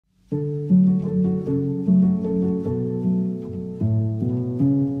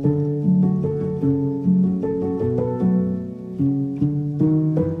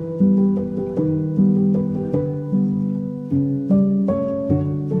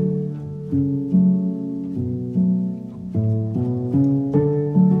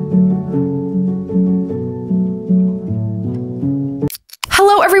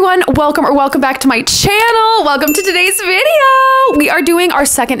welcome back to my channel. Welcome to today's video. We are doing our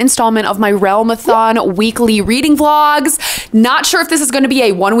second installment of my realmathon weekly reading vlogs. Not sure if this is going to be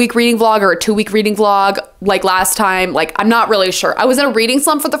a 1 week reading vlog or a 2 week reading vlog like last time. Like, I'm not really sure. I was in a reading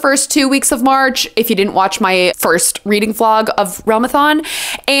slump for the first 2 weeks of March, if you didn't watch my first reading vlog of realmathon.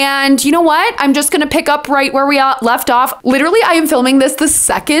 And you know what? I'm just going to pick up right where we left off. Literally, I am filming this the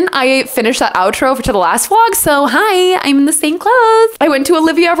second I finished that outro to the last vlog. So hi, I'm in the same clothes. I went to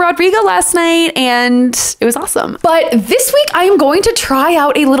Olivia Rodrigo last night and it was awesome. But this week I am going to try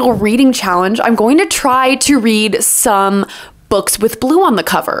out a little reading challenge. I'm going to try to read some books with blue on the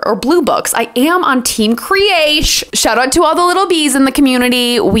cover, or blue books. I am on Team Creation. Shout out to all the little bees in the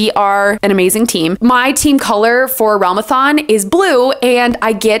community. We are an amazing team. My team color for realmathon is blue, and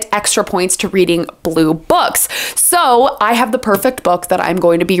I get extra points to reading blue books. So I have the perfect book that I'm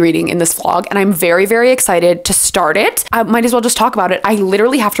going to be reading in this vlog, and I'm very, very excited to start it. I might as well just talk about it. I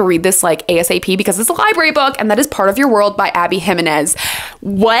literally have to read this like ASAP because it's a library book, and that is Part of Your World by Abby Jimenez.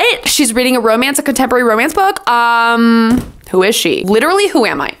 What? She's reading a contemporary romance book? Who is she? Literally, who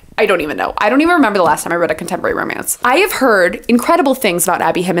am I? I don't even know. I don't even remember the last time I read a contemporary romance. I have heard incredible things about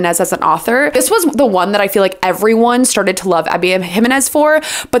Abby Jimenez as an author. This was the one that I feel like everyone started to love Abby Jimenez for,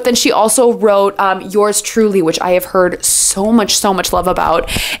 but then she also wrote Yours Truly, which I have heard so much love about.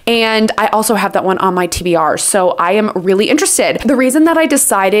 And I also have that one on my TBR. So I am really interested. The reason that I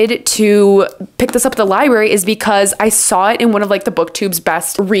decided to pick this up at the library is because I saw it in one of like the BookTube's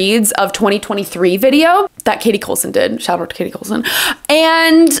best reads of 2023 video that Katie Colson did. Shout out to Katie Colson.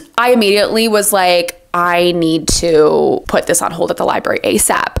 And I immediately was like, I need to put this on hold at the library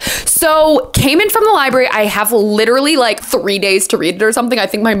ASAP. So came in from the library. I have literally like 3 days to read it or something. I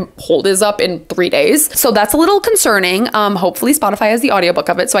think my hold is up in 3 days. So that's a little concerning. Hopefully Spotify has the audiobook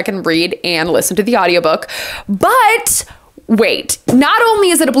of it so I can read and listen to the audiobook. But wait, not only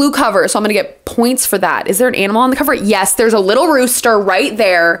is it a blue cover, so I'm gonna get points for that. Is there an animal on the cover? Yes, there's a little rooster right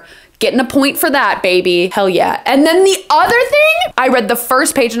there. Getting a point for that, baby. Hell yeah. And then the other thing, I read the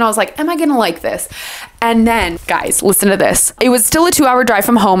first page and I was like, am I gonna like this? And then, guys, listen to this. It was still a 2-hour drive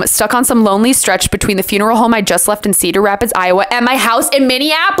from home, stuck on some lonely stretch between the funeral home I just left in Cedar Rapids, Iowa, and my house in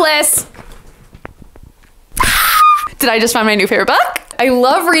Minneapolis. Did I just find my new favorite book? I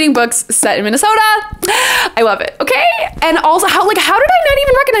love reading books set in Minnesota. I love it, okay? And also, how did I not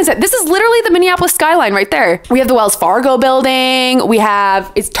even recognize it? This is literally the Minneapolis skyline right there. We have the Wells Fargo building. We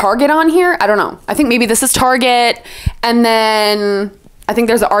have, is Target on here? I don't know. I think maybe this is Target. And then I think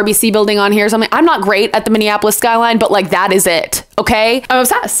there's an RBC building on here or something. I'm not great at the Minneapolis skyline, but like that is it, okay? I'm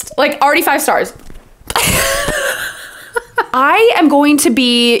obsessed. Like already 5 stars. I am going to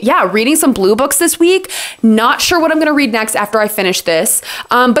be, reading some blue books this week. Not sure what I'm going to read next after I finish this.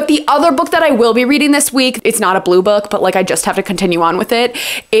 But the other book that I will be reading this week, it's not a blue book, but like I just have to continue on with it,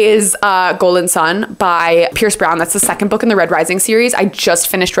 is Golden Sun by Pierce Brown. That's the second book in the Red Rising series. I just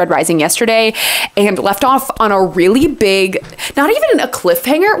finished Red Rising yesterday and left off on a really big, not even a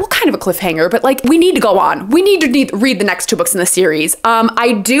cliffhanger. Well, kind of a cliffhanger, but like we need to go on. We need to read the next 2 books in the series.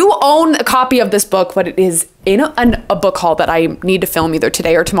 I do own a copy of this book, but it is in a book haul that I need to film either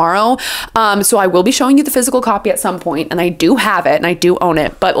today or tomorrow. So I will be showing you the physical copy at some point, and I do have it and I do own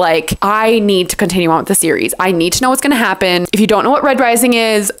it, but like I need to continue on with the series. I need to know what's gonna happen. If you don't know what Red Rising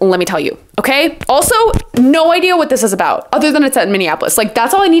is, let me tell you, okay? Also, no idea what this is about other than it's set in Minneapolis. Like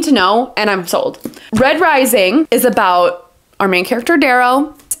that's all I need to know and I'm sold. Red Rising is about our main character,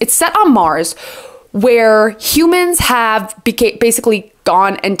 Darrow. It's set on Mars, where humans have basically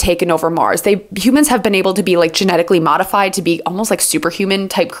gone and taken over Mars. Humans have been able to be like genetically modified to be almost like superhuman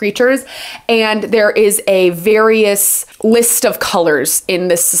type creatures. And there is a various list of colors in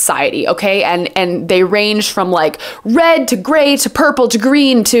this society, okay? And they range from like red to gray to purple to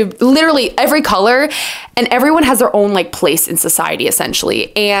green to literally every color. And everyone has their own like place in society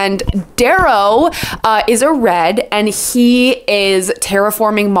essentially. And Darrow is a red, and he is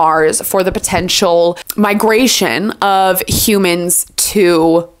terraforming Mars for the potential migration of humans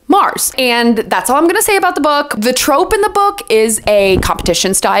to Mars. And that's all I'm gonna say about the book. The trope in the book is a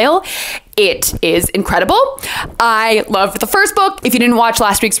competition style. It is incredible. I loved the first book. If you didn't watch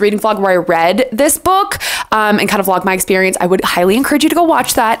last week's reading vlog where I read this book and kind of vlog my experience, I would highly encourage you to go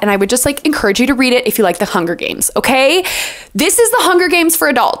watch that. And I would just like encourage you to read it if you like the Hunger Games, okay? This is the Hunger Games for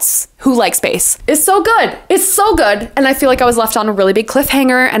adults who like space. It's so good. It's so good. And I feel like I was left on a really big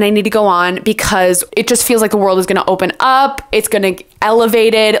cliffhanger and I need to go on because it just feels like the world is gonna open up. It's gonna get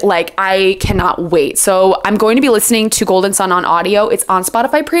elevated. Like I cannot wait. So I'm going to be listening to Golden Sun on audio. It's on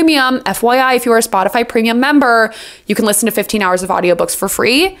Spotify Premium, FYI. FYI, if you're a Spotify premium member, you can listen to 15 hours of audiobooks for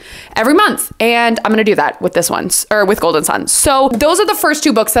free every month. And I'm gonna do that with this one, or with Golden Sun. So those are the first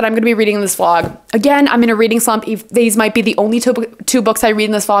 2 books that I'm gonna be reading in this vlog. Again, I'm in a reading slump. These might be the only two books I read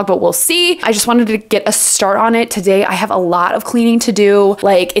in this vlog, but we'll see. I just wanted to get a start on it. Today, I have a lot of cleaning to do.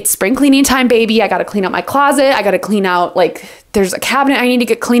 Like, it's spring cleaning time, baby. I gotta clean out my closet. I gotta clean out, like, there's a cabinet I need to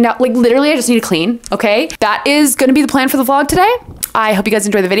get cleaned out. Like, literally, I just need to clean, okay? That is gonna be the plan for the vlog today. I hope you guys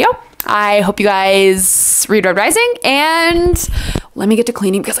enjoy the video. I hope you guys read Red Rising, and let me get to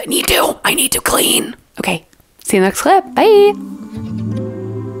cleaning because I need to clean. Okay, see you in the next clip. Bye.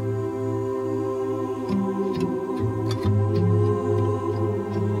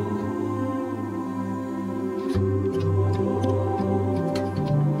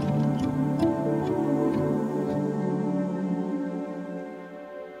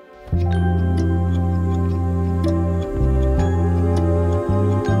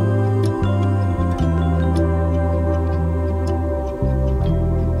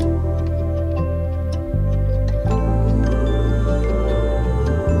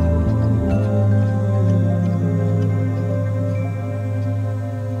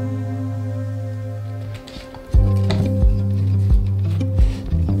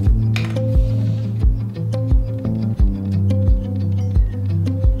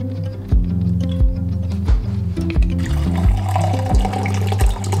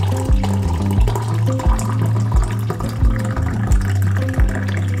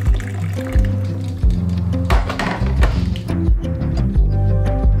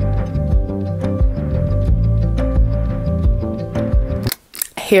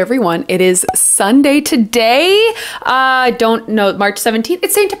 Hey everyone, it is Sunday today. Don't know, March 17th.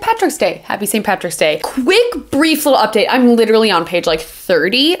 It's St. Patrick's Day. Happy St. Patrick's Day. Quick, brief little update. I'm literally on page like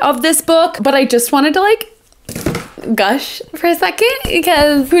 30 of this book, but I just wanted to like gush for a second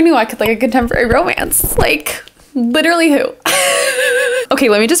because who knew I could like a contemporary romance? Like, literally who? Okay,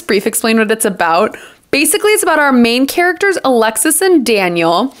 let me just brief explain what it's about. Basically, it's about our main characters, Alexis and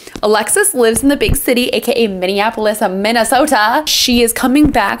Daniel. Alexis lives in the big city, aka Minneapolis, Minnesota. She is coming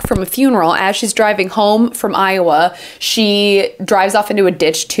back from a funeral. As she's driving home from Iowa, she drives off into a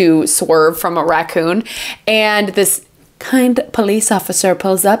ditch to swerve from a raccoon. And this kind police officer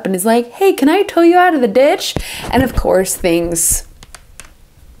pulls up and is like, hey, can I tow you out of the ditch? And of course, things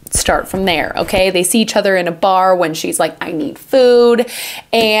start from there, okay? They see each other in a bar when she's like, I need food,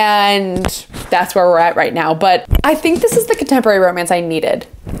 and that's where we're at right now. But I think this is the contemporary romance I needed.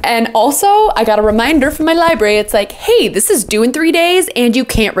 And also, I got a reminder from my library. It's like, hey, this is due in 3 days and you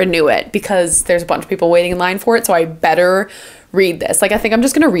can't renew it because there's a bunch of people waiting in line for it, so I better read this. Like, I think I'm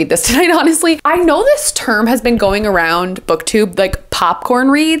just gonna read this tonight, honestly. I know this term has been going around BookTube, like popcorn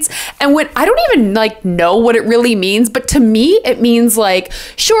reads, and when I don't even like know what it really means, but to me, it means like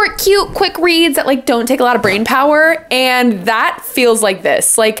short, cute, quick reads that like don't take a lot of brain power, and that feels like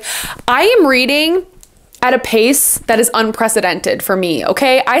this. Like, I am reading at a pace that is unprecedented for me,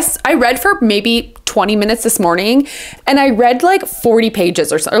 okay? I read for maybe 20 minutes this morning, and I read like 40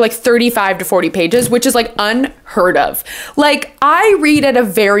 pages or so, or like 35 to 40 pages, which is like unheard of. Like, I read at a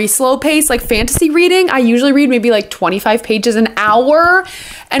very slow pace, like fantasy reading. I usually read maybe like 25 pages an hour.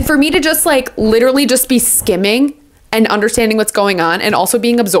 And for me to just like literally just be skimming and understanding what's going on and also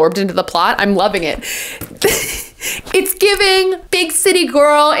being absorbed into the plot, I'm loving it. It's giving big city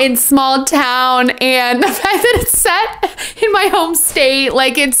girl in small town, and the fact that it's set in my home state,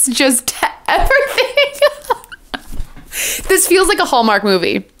 like it's just everything. This feels like a Hallmark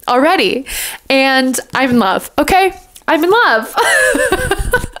movie already, and I'm in love, okay? I'm in love.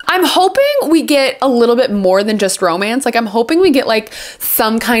 I'm hoping we get a little bit more than just romance. Like, I'm hoping we get like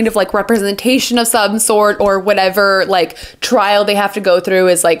some kind of like representation of some sort, or whatever like trial they have to go through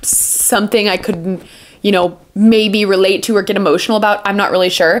is like something I could, you know, maybe relate to or get emotional about. I'm not really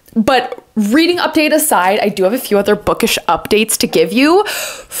sure. But reading update aside, I do have a few other bookish updates to give you.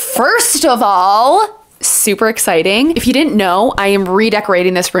 First of all, super exciting. If you didn't know, I am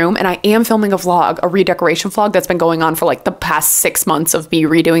redecorating this room, and I am filming a vlog, a redecoration vlog that's been going on for like the past 6 months of me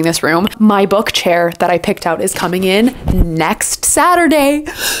redoing this room. My book chair that I picked out is coming in next Saturday.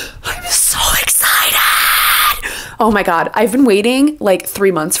 I'm so excited. Oh my God. I've been waiting like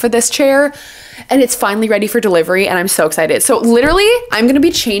 3 months for this chair, and it's finally ready for delivery, and I'm so excited. So literally, I'm gonna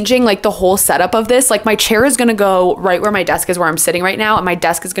be changing like the whole setup of this. Like, my chair is gonna go right where my desk is, where I'm sitting right now, and my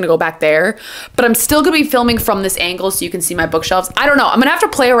desk is gonna go back there. But I'm still gonna be filming from this angle so you can see my bookshelves. I don't know. I'm gonna have to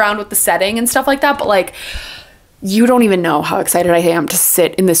play around with the setting and stuff like that, but like, you don't even know how excited I am to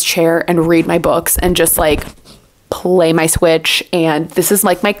sit in this chair and read my books and just like play my Switch. And this is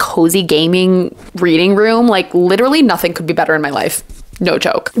like my cozy gaming reading room. Like, literally nothing could be better in my life. No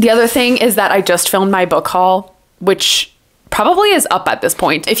joke. The other thing is that I just filmed my book haul, which probably is up at this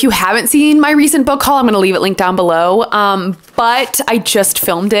point. If you haven't seen my recent book haul, I'm gonna leave it linked down below. But I just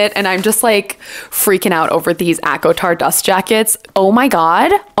filmed it and I'm just like freaking out over these Akotar dust jackets. Oh my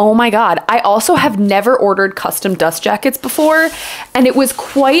God. Oh my God. I also have never ordered custom dust jackets before, and it was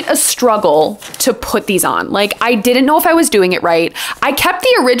quite a struggle to put these on. Like, I didn't know if I was doing it right. I kept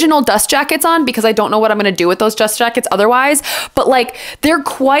the original dust jackets on because I don't know what I'm gonna do with those dust jackets otherwise, but like they're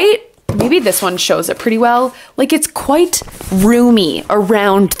quite, maybe this one shows it pretty well. Like, it's quite roomy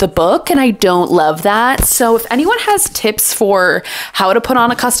around the book and I don't love that. So if anyone has tips for how to put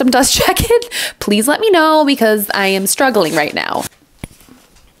on a custom dust jacket, please let me know because I am struggling right now.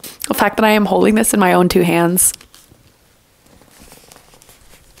 The fact that I am holding this in my own two hands.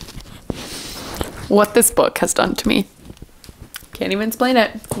 What this book has done to me. Can't even explain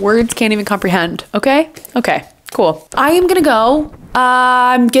it. Words can't even comprehend. Okay? Okay, cool. I am gonna go.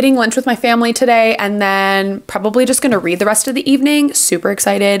 I'm getting lunch with my family today and then probably just gonna read the rest of the evening. Super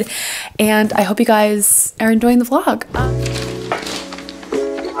excited. And I hope you guys are enjoying the vlog.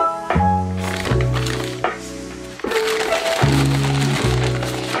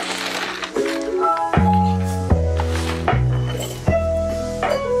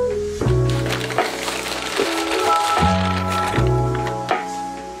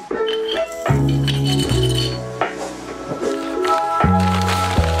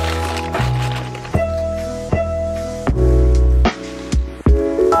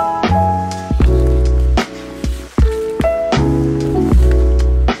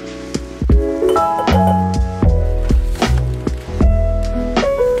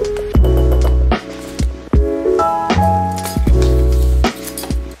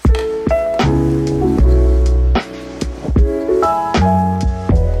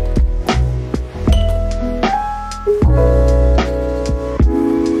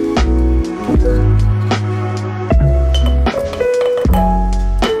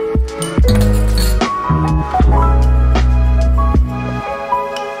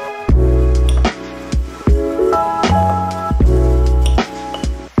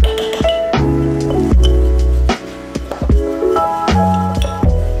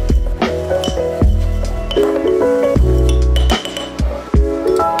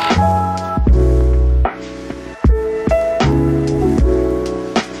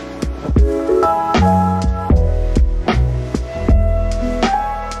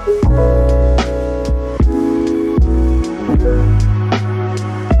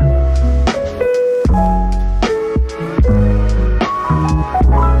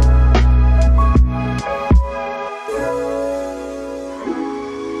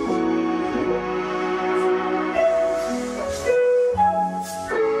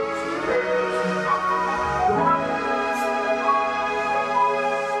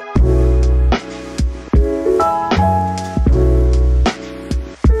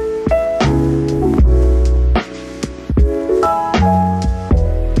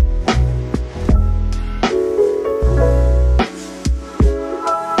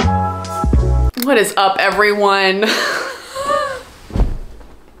 What is up, everyone?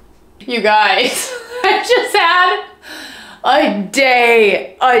 You guys, I just had a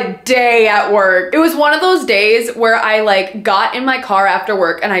day at work. It was one of those days where I like got in my car after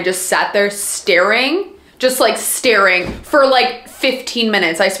work and I just sat there staring, just like staring for like 15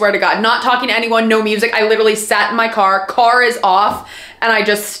 minutes, I swear to God. Not talking to anyone, no music. I literally sat in my car is off, and I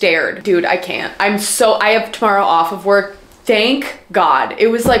just stared. Dude, I can't. I have tomorrow off of work. Thank God. It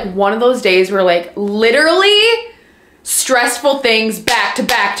was like one of those days where like literally stressful things back to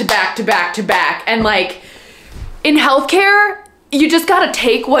back to back to back to back. And like in healthcare, you just gotta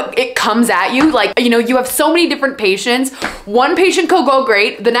take what it comes at you. Like, you know, you have so many different patients. One patient could go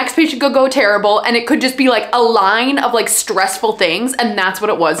great, the next patient could go terrible, and it could just be like a line of like stressful things. And that's what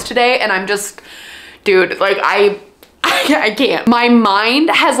it was today. And I'm just, dude, like I can't. My mind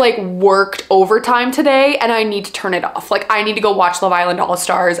has like worked overtime today and I need to turn it off. Like, I need to go watch Love Island All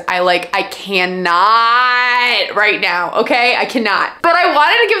Stars. I cannot right now, okay? I cannot. But I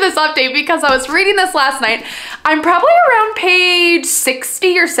wanted to give this update because I was reading this last night. I'm probably around page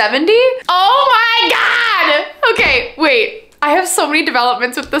 60 or 70. Oh my God! Okay, wait. I have so many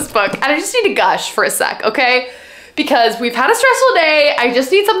developments with this book and I just need to gush for a sec, okay? Because we've had a stressful day. I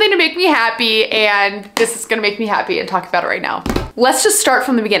just need something to make me happy, and this is gonna make me happy and talk about it right now. Let's just start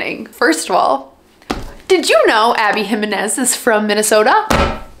from the beginning. First of all, did you know Abby Jimenez is from Minnesota?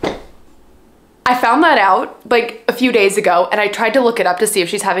 I found that out like a few days ago, and I tried to look it up to see if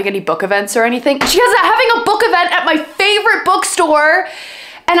she's having any book events or anything. She is having a book event at my favorite bookstore,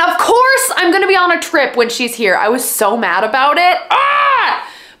 and of course I'm gonna be on a trip when she's here. I was so mad about it. Ah!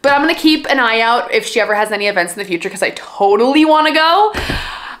 but I'm gonna keep an eye out if she ever has any events in the future because I totally want to go.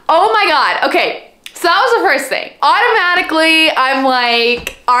 Oh my God. Okay. So that was the first thing. Automatically, I'm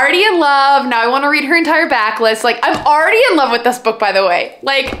like already in love. Now I want to read her entire backlist. Like, I'm already in love with this book, by the way.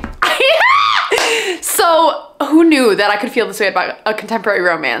 Like, so who knew that I could feel this way about a contemporary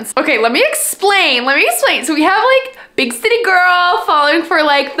romance? Okay, let me explain. So we have like big city girl falling for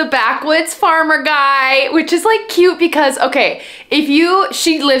like the backwoods farmer guy, which is like cute because, okay,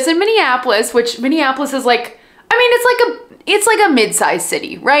 she lives in Minneapolis, which Minneapolis is like, I mean, it's like a mid-sized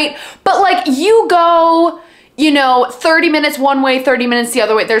city, right? But like you go, you know, 30 minutes one way, 30 minutes the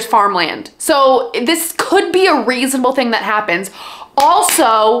other way, there's farmland. So this could be a reasonable thing that happens.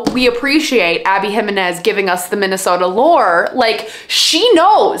 Also, we appreciate Abby Jimenez giving us the Minnesota lore. Like, she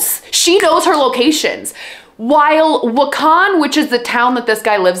knows her locations. While Waukon, which is the town that this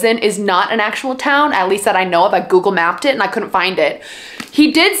guy lives in, is not an actual town, at least that I know of. I Google mapped it and I couldn't find it.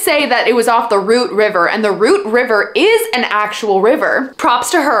 He did say that it was off the Root River, and the Root River is an actual river. Props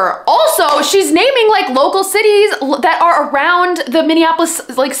to her. Also, she's naming like local cities that are around the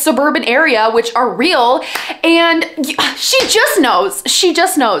Minneapolis like suburban area, which are real, and she just knows. She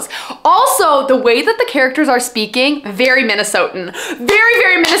just knows. Also, the way that the characters are speaking, very Minnesotan. Very,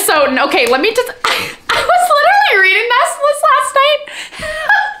 very Minnesotan. Okay, let me just, I was literally reading this last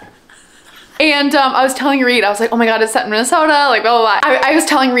night. And I was telling Reed, I was like, oh my God, it's set in Minnesota, like blah, blah, blah. I was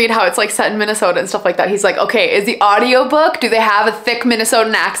telling Reed how it's like set in Minnesota and stuff like that. He's like, okay, is the audiobook, do they have a thick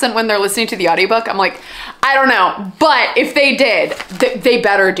Minnesotan accent when they're listening to the audiobook? I'm like, I don't know. But if they did, they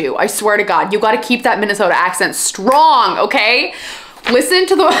better do. I swear to God, you gotta keep that Minnesota accent strong, okay? Listen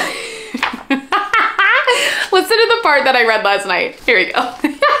to the, listen to the part that I read last night. Here we go.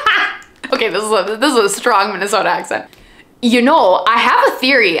 Okay, this is a strong Minnesota accent. You know, I have a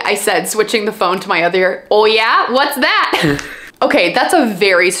theory, I said, switching the phone to my other ear. Oh yeah? What's that? Okay, that's a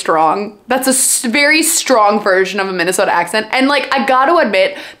very strong version of a Minnesota accent. And like, I gotta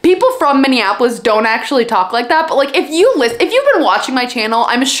admit, people from Minneapolis don't actually talk like that. But like, if you've been watching my channel,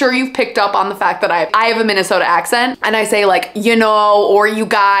 I'm sure you've picked up on the fact that I have a Minnesota accent. And I say like, you know, or you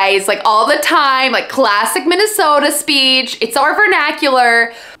guys, like all the time, like classic Minnesota speech. It's our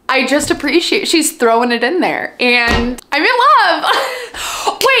vernacular. I just appreciate she's throwing it in there and I'm in love.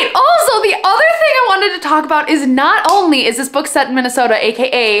 Wait, also the other thing I wanted to talk about is not only is this book set in Minnesota,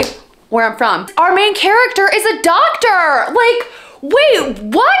 AKA where I'm from, our main character is a doctor. Like, wait,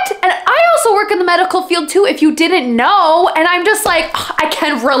 what? And I also work in the medical field too, if you didn't know. And I'm just like, I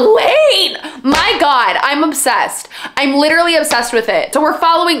can relate. My God, I'm obsessed. I'm literally obsessed with it. So we're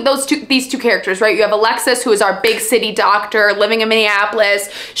following these two characters, right? You have Alexis, who is our big city doctor living in Minneapolis.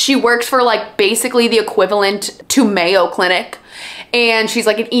 She works for like basically the equivalent to Mayo Clinic. And she's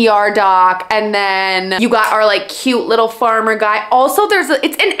like an ER doc. And then you got our like cute little farmer guy. Also,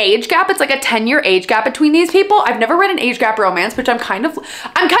 it's an age gap. It's like a 10-year age gap between these people. I've never read an age gap romance, which I'm kind of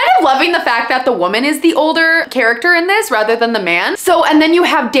loving the fact that the woman is the older character in this rather than the man. So, and then you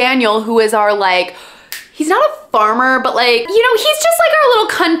have Daniel, who is our like, he's not a farmer, but like, you know, he's just like our little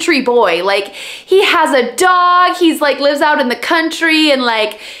country boy. Like, he has a dog, he's like lives out in the country, and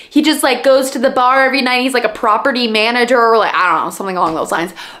like he just like goes to the bar every night. He's like a property manager, or like, I don't know, something along those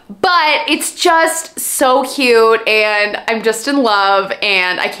lines. But it's just so cute and I'm just in love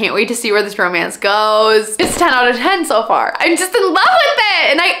and I can't wait to see where this romance goes. It's 10 out of 10 so far. I'm just in love with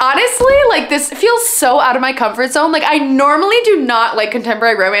it. And I honestly, like, this feels so out of my comfort zone. Like, I normally do not like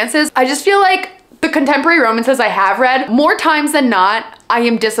contemporary romances. I just feel like the contemporary romances I have read, more times than not, I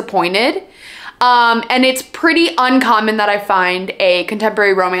am disappointed. And it's pretty uncommon that I find a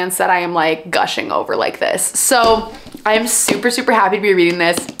contemporary romance that I am like gushing over like this. So I am super, super happy to be reading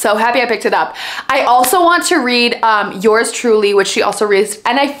this. So happy I picked it up. I also want to read Yours Truly, which she also released.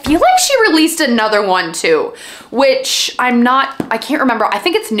 And I feel like she released another one too, which I can't remember. I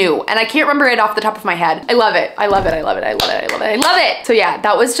think it's new and I can't remember it off the top of my head. I love it. I love it. I love it. I love it. I love it. I love it. So yeah,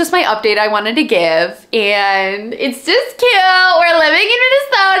 that was just my update I wanted to give. And it's just cute. We're living in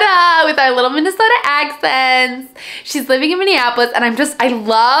Minnesota with our little Minnesota accents. She's living in Minneapolis and I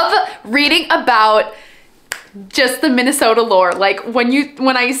love reading about just the Minnesota lore. Like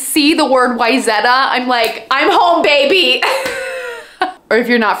when I see the word Wyzetta, I'm like, I'm home, baby. Or if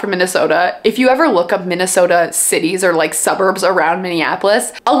you're not from Minnesota, if you ever look up Minnesota cities or like suburbs around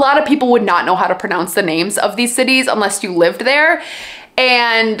Minneapolis, a lot of people would not know how to pronounce the names of these cities unless you lived there.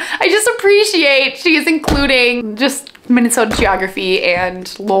 And I just appreciate she is including just Minnesota geography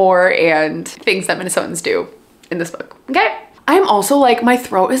and lore and things that Minnesotans do in this book, okay? I'm also like, my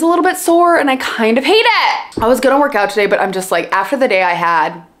throat is a little bit sore and I kind of hate it. I was gonna work out today, but I'm just like, after the day I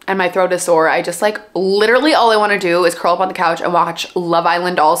had, and my throat is sore, I just like literally all I want to do is curl up on the couch and watch Love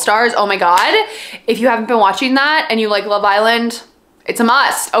Island All Stars. Oh my God. If you haven't been watching that and you like Love Island, it's a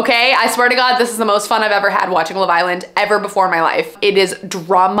must, okay? I swear to God, this is the most fun I've ever had watching Love Island ever before in my life. It is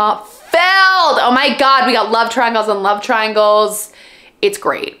drama filled. Oh my God, we got love triangles and love triangles. It's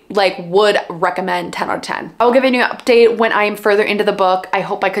great. Like, would recommend 10 out of 10. I will give you an update when I am further into the book. I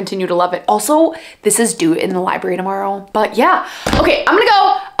hope I continue to love it. Also, this is due in the library tomorrow. But yeah. Okay, I'm gonna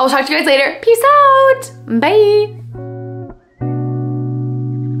go. I'll talk to you guys later. Peace out. Bye.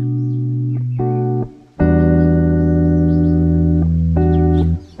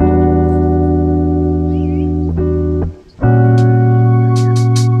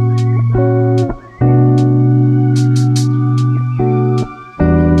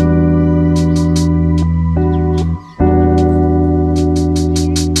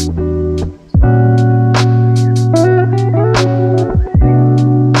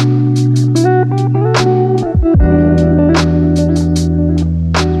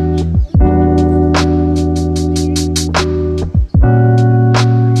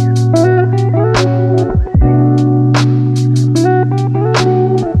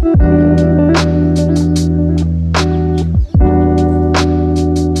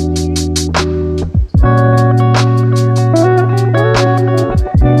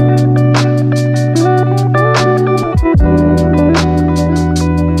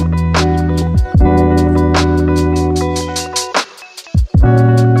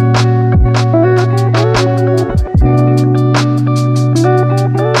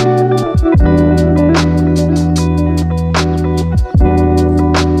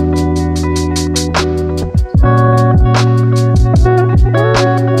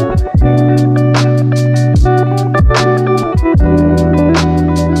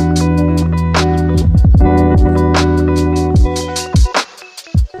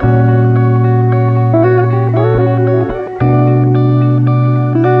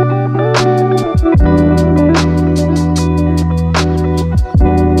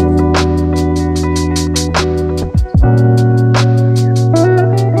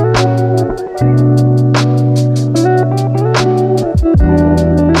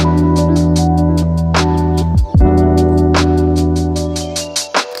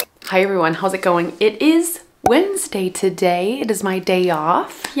 Hi everyone, how's it going? It is Wednesday today. It is my day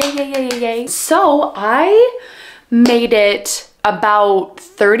off. Yay, yay, yay, yay, yay. So I made it about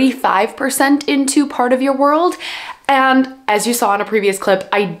 35% into Part of Your World. And as you saw in a previous clip,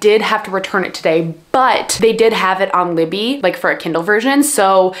 I did have to return it today, but they did have it on Libby, like for a Kindle version.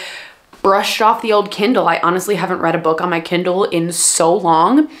 So brushed off the old Kindle. I honestly haven't read a book on my Kindle in so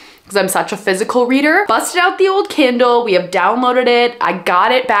long, because I'm such a physical reader. Busted out the old Kindle, we have downloaded it. I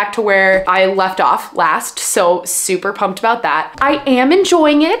got it back to where I left off last, so super pumped about that. I am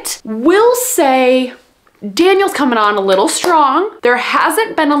enjoying it. Will say Daniel's coming on a little strong. There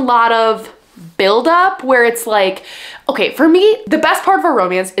hasn't been a lot of build up where it's like, okay, for me, the best part of a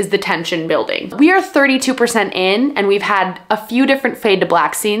romance is the tension building. We are 32% in and we've had a few different fade to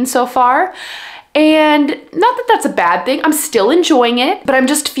black scenes so far. And not that that's a bad thing, I'm still enjoying it, but I'm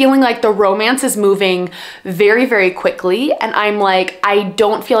just feeling like the romance is moving very, very quickly. And I'm like, I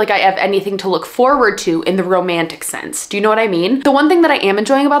don't feel like I have anything to look forward to in the romantic sense. Do you know what I mean? The one thing that I am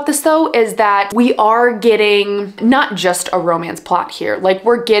enjoying about this though, is that we are getting not just a romance plot here, like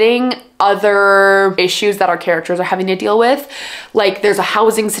we're getting other issues that our characters are having to deal with. Like there's a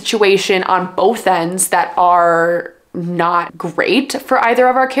housing situation on both ends that are not great for either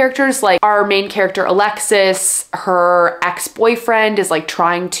of our characters. Like our main character Alexis, her ex-boyfriend is like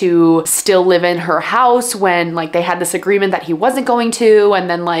trying to still live in her house when like they had this agreement that he wasn't going to, and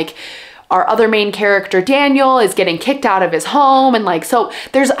then like our other main character Daniel is getting kicked out of his home, and like so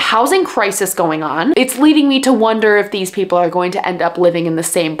there's a housing crisis going on. It's leading me to wonder if these people are going to end up living in the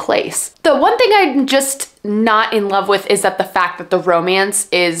same place. The one thing I'm just not in love with is that the fact that the romance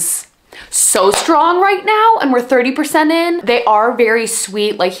is so strong right now and we're 30% in. They are very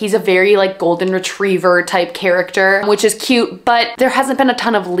sweet. Like he's a very like golden retriever type character, which is cute, but there hasn't been a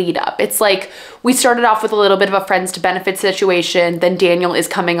ton of lead up. It's like we started off with a little bit of a friends to benefit situation, then Daniel is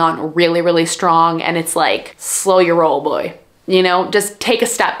coming on really, really strong, and it's like, slow your roll, boy. You know, just take a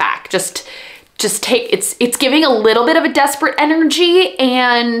step back. Just take, it's giving a little bit of a desperate energy,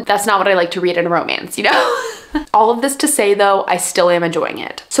 and that's not what I like to read in a romance, you know? All of this to say though, I still am enjoying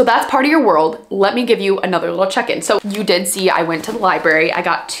it. So that's Part of Your World. Let me give you another little check-in. So you did see I went to the library. I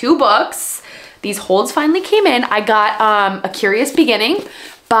got 2 books. These holds finally came in. I got A Curious Beginning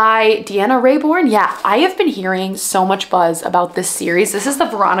by Deanna Raybourn. Yeah, I have been hearing so much buzz about this series. This is the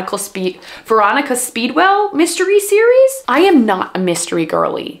Veronica Speedwell mystery series. I am not a mystery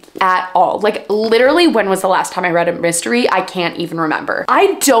girly at all. Like literally, when was the last time I read a mystery? I can't even remember.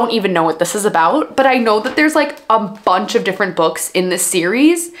 I don't even know what this is about, but I know that there's like a bunch of different books in this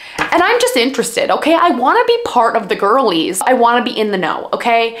series and I'm just interested, okay? I wanna be part of the girlies. I wanna be in the know,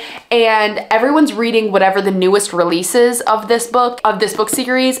 okay? And everyone's reading whatever the newest releases of this book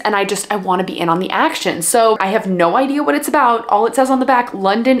series, and I want to be in on the action. So I have no idea what it's about. All it says on the back,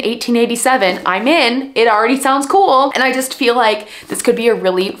 London 1887. I'm in. It already sounds cool. And I just feel like this could be a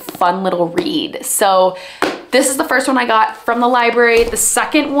really fun little read. So this is the first one I got from the library. The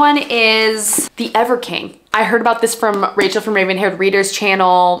second one is The Ever King. I heard about this from Rachel from Raven Haired Readers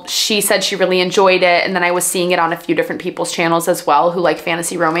channel. She said she really enjoyed it. And then I was seeing it on a few different people's channels as well who like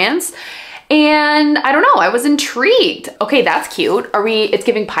fantasy romance. And I don't know, I was intrigued. Okay, that's cute. It's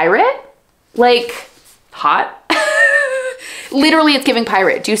giving pirate? Like, hot? Literally, it's giving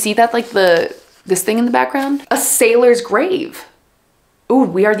pirate. Do you see that, like this thing in the background? A sailor's grave. Ooh,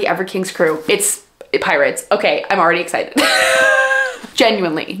 we are the Ever King's crew. It's pirates. Okay, I'm already excited.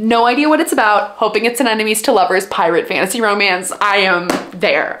 Genuinely, no idea what it's about. Hoping it's an enemies to lovers pirate fantasy romance. I am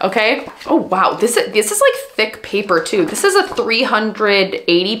there, okay? Oh wow, this is like thick paper too. This is a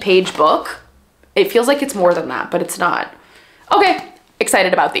 380 page book. It feels like it's more than that, but it's not. Okay,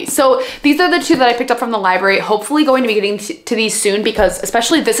 excited about these. So these are the two that I picked up from the library. Hopefully going to be getting to these soon because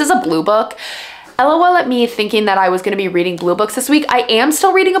especially this is a blue book. LOL at me thinking that I was gonna be reading blue books this week. I am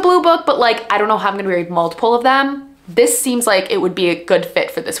still reading a blue book, but like, I don't know how I'm gonna read multiple of them. This seems like it would be a good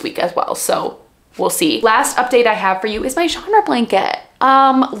fit for this week as well. So we'll see. Last update I have for you is my genre blanket.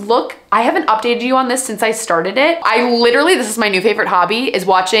 Look, I haven't updated you on this since I started it. This is my new favorite hobby, is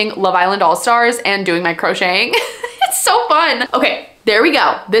watching Love Island All-Stars and doing my crocheting. It's so fun. Okay, there we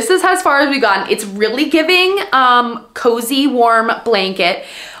go. This is as far as we've gotten. It's really giving cozy, warm blanket.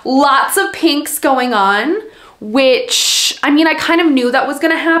 Lots of pinks going on, which, I mean, I kind of knew that was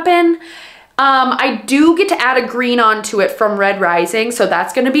gonna happen. I do get to add a green onto it from Red Rising, so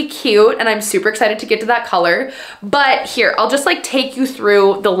that's gonna be cute, and I'm super excited to get to that color. But here, I'll just like take you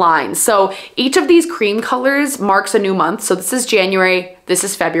through the lines. So each of these cream colors marks a new month. So this is January, this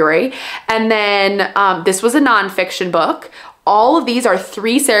is February, and then this was a nonfiction book. All of these are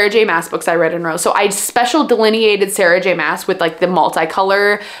 3 Sarah J Maas books I read in a row. So I special delineated Sarah J Maas with like the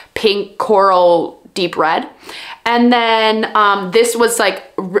multicolor pink, coral, deep red. And then this was like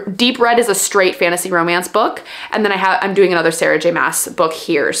Deep Red is a straight fantasy romance book, and then I'm doing another Sarah J Maas book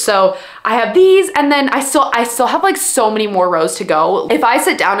here. So I have these, and then I still have like so many more rows to go. If I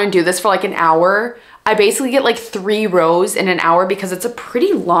sit down and do this for like an hour, I basically get like 3 rows in an hour because it's a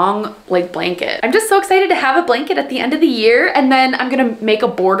pretty long like blanket. I'm just so excited to have a blanket at the end of the year, and then I'm gonna make a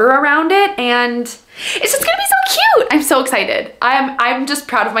border around it, and it's just gonna be so cute. I'm so excited. I'm just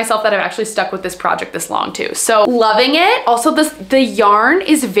proud of myself that I've actually stuck with this project this long too. So loving it. Also the yarn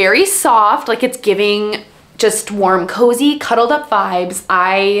is very soft, like it's giving just warm, cozy, cuddled up vibes.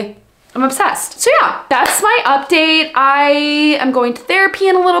 I'm obsessed. So yeah, that's my update. I am going to therapy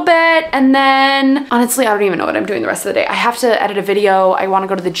in a little bit, and then honestly, I don't even know what I'm doing the rest of the day. I have to edit a video. I want to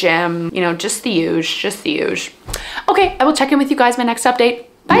go to the gym, you know, just the usual. Okay, I will check in with you guys my next update.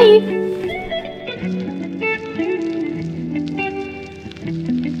 Bye.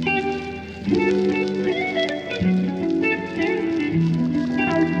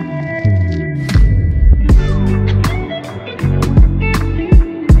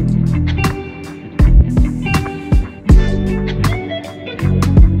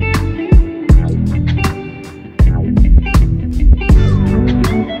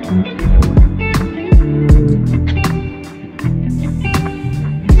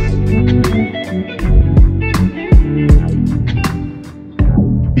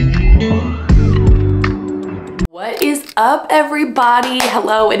 Up everybody,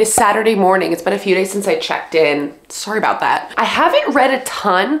 hello. It is Saturday morning. It's been a few days since I checked in. Sorry about that. I haven't read a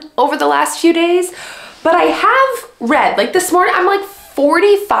ton over the last few days, but I have read, like this morning, I'm like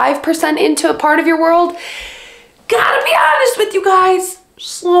 45% into A Part of Your World. Gotta be honest with you guys,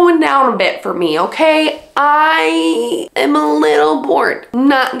 slowing down a bit for me, okay? I am a little bored.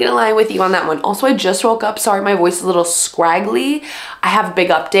 Not gonna lie with you on that one. Also, I just woke up. Sorry, my voice is a little scraggly. I have a big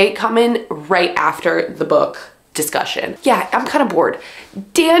update coming right after the book discussion. Yeah, I'm kind of bored.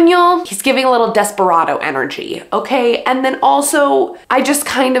 Daniel, he's giving a little desperado energy, okay? And then also, I just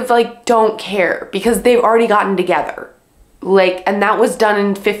kind of like don't care because they've already gotten together. Like, and that was done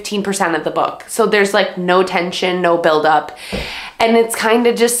in 15% of the book. So there's like no tension, no buildup. And it's kind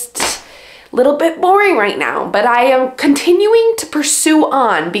of just a little bit boring right now, but I am continuing to pursue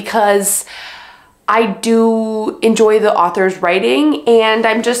on because I do enjoy the author's writing, and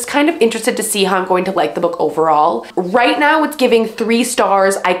I'm just kind of interested to see how I'm going to like the book overall. Right now it's giving 3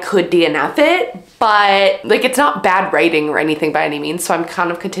 stars. I could DNF it, but like it's not bad writing or anything by any means, so I'm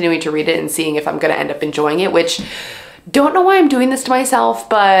kind of continuing to read it and seeing if I'm gonna end up enjoying it, which don't know why I'm doing this to myself,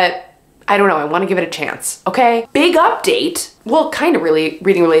 but I don't know, I want to give it a chance, okay? Big update, well, kind of really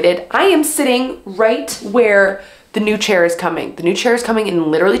reading related. I am sitting right where the new chair is coming. The new chair is coming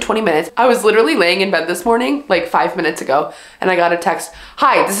in literally 20 minutes. I was literally laying in bed this morning, like 5 minutes ago, and I got a text,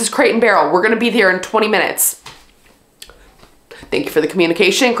 "Hi, this is Crate and Barrel. We're gonna be here in 20 minutes. Thank you for the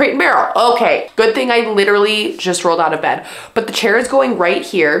communication, Crate and Barrel." Okay, good thing I literally just rolled out of bed. But the chair is going right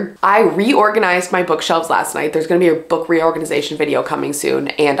here. I reorganized my bookshelves last night. There's gonna be a book reorganization video coming soon,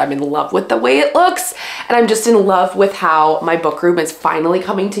 and I'm in love with the way it looks. And I'm just in love with how my book room is finally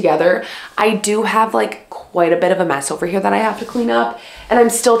coming together. I do have like quite a bit of a mess over here that I have to clean up. And I'm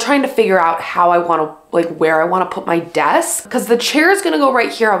still trying to figure out how I wanna, like where I wanna put my desk. Cause the chair is gonna go right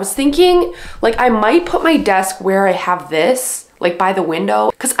here. I was thinking like I might put my desk where I have this, like by the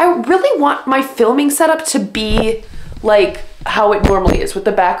window. Cause I really want my filming setup to be like how it normally is, with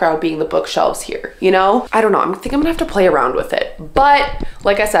the background being the bookshelves here, you know? I don't know, I think I'm gonna have to play around with it. But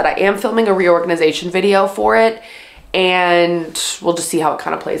like I said, I am filming a reorganization video for it, and we'll just see how it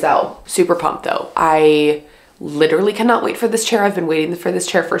kind of plays out. Super pumped though. I literally cannot wait for this chair. I've been waiting for this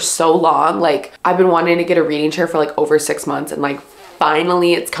chair for so long. Like I've been wanting to get a reading chair for like over 6 months, and like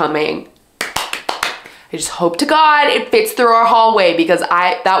finally it's coming. I just hope to God it fits through our hallway, because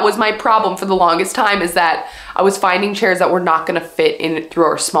that was my problem for the longest time, is that I was finding chairs that were not gonna fit in through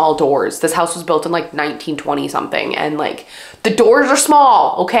our small doors. This house was built in like 1920 something, and like the doors are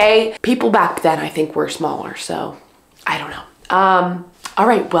small, okay? People back then I think were smaller, so I don't know. All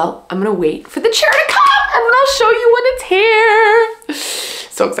right, well, I'm gonna wait for the chair to come and then I'll show you when it's here.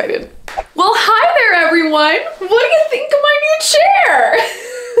 So excited. Well, hi there everyone. What do you think of my new chair?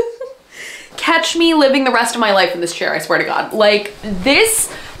 Catch me living the rest of my life in this chair, I swear to God. Like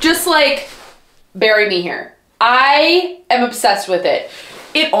this, just like bury me here. I am obsessed with it.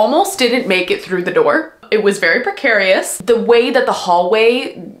 It almost didn't make it through the door. It was very precarious. The way that the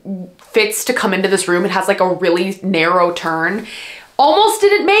hallway fits to come into this room, it has like a really narrow turn. Almost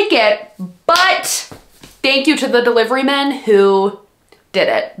didn't make it, but thank you to the delivery men who did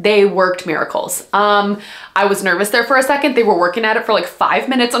it. They worked miracles. I was nervous there for a second. They were working at it for like 5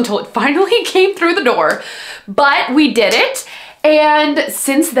 minutes until it finally came through the door, but we did it. And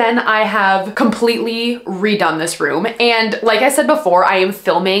since then I have completely redone this room. And like I said before, I am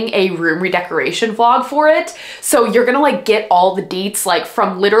filming a room redecoration vlog for it. So you're gonna like get all the deets, like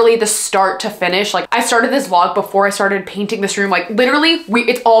from literally the start to finish. Like I started this vlog before I started painting this room. Like literally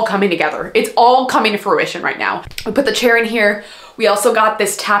it's all coming together. It's all coming to fruition right now. We put the chair in here. We also got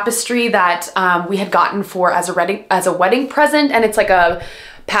this tapestry that we had gotten for as a wedding present, and it's like a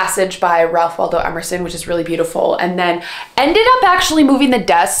passage by Ralph Waldo Emerson, which is really beautiful. And then ended up actually moving the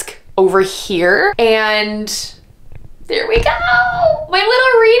desk over here, and there we go, my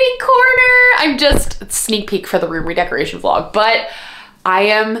little reading corner. I'm just sneak peek for the room redecoration vlog, but I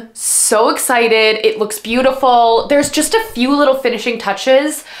am so excited. It looks beautiful. There's just a few little finishing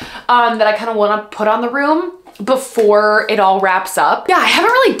touches that I kind of want to put on the room before it all wraps up. Yeah, I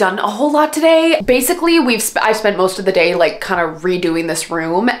haven't really done a whole lot today. Basically, I spent most of the day like kind of redoing this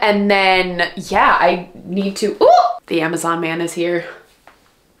room, and then yeah, I need to, ooh, the Amazon man is here.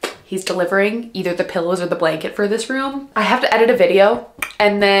 He's delivering either the pillows or the blanket for this room. I have to edit a video,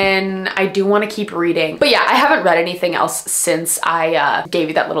 and then I do want to keep reading. But yeah, I haven't read anything else since I gave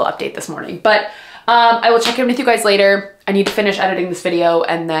you that little update this morning. But I will check in with you guys later. I need to finish editing this video,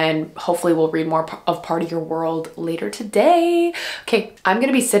 and then hopefully we'll read more of Part of Your World later today. Okay, I'm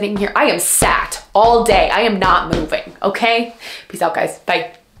gonna be sitting here. I am sat all day. I am not moving, okay? Peace out, guys.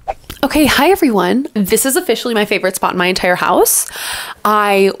 Bye. Okay, hi everyone. This is officially my favorite spot in my entire house.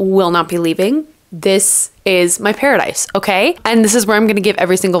 I will not be leaving. This is my paradise, okay? And this is where I'm gonna give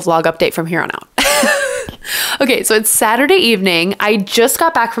every single vlog update from here on out. Okay, so it's Saturday evening. I just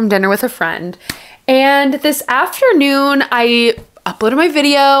got back from dinner with a friend, and this afternoon I uploaded my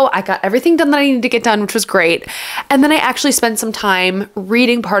video. I got everything done that I needed to get done, which was great. And then I actually spent some time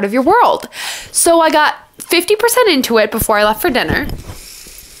reading Part of Your World. So I got 50% into it before I left for dinner.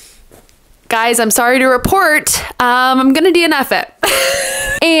 Guys, I'm sorry to report, I'm gonna DNF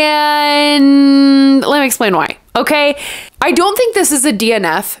it. And let me explain why, okay? I don't think this is a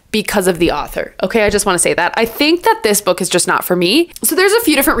DNF because of the author, okay? I just wanna say that. I think that this book is just not for me. So there's a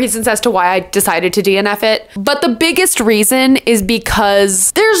few different reasons as to why I decided to DNF it, but the biggest reason is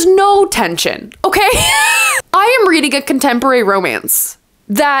because there's no tension, okay? I am reading a contemporary romance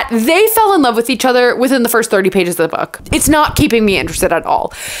that they fell in love with each other within the first 30 pages of the book. It's not keeping me interested at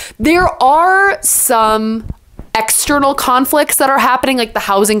all. There are some external conflicts that are happening, like the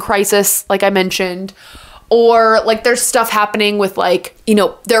housing crisis, like I mentioned, or like there's stuff happening with like, you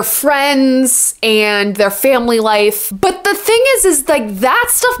know, their friends and their family life. But the thing is like that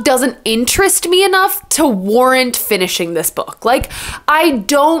stuff doesn't interest me enough to warrant finishing this book. Like I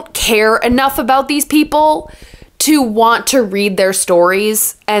don't care enough about these people to want to read their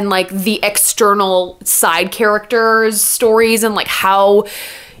stories and like the external side characters' stories and like how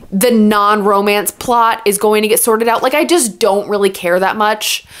the non-romance plot is going to get sorted out. Like I just don't really care that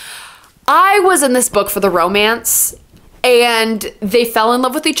much. I was in this book for the romance and they fell in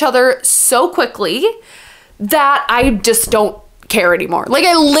love with each other so quickly that I just don't care anymore. Like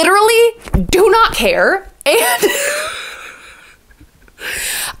I literally do not care. And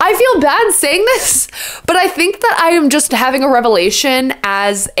I feel bad saying this, but I think that I am just having a revelation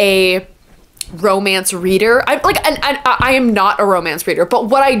as a romance reader. I am not a romance reader, but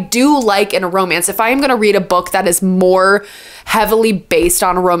what I do like in a romance, if I am going to read a book that is more heavily based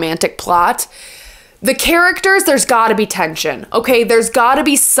on a romantic plot, the characters, there's got to be tension, okay? There's got to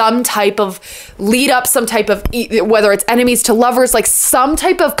be some type of lead up, some type of, whether it's enemies to lovers, like some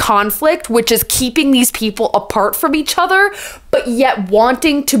type of conflict, which is keeping these people apart from each other, but yet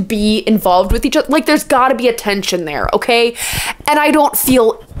wanting to be involved with each other. Like there's got to be a tension there, okay? And I don't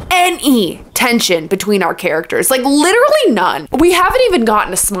feel any tension between our characters, like literally none. We haven't even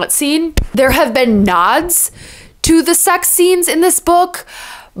gotten a smut scene. There have been nods to the sex scenes in this book,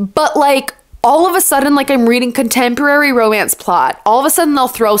 but like, all of a sudden, like I'm reading contemporary romance plot, all of a sudden they'll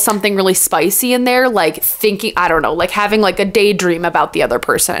throw something really spicy in there, like thinking, I don't know, like having like a daydream about the other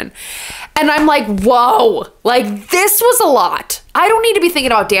person. And I'm like, whoa, like this was a lot. I don't need to be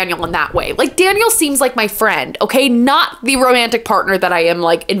thinking about Daniel in that way. Like Daniel seems like my friend, okay? Not the romantic partner that I am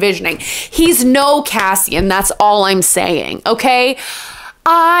like envisioning. He's no Cassian, that's all I'm saying, okay?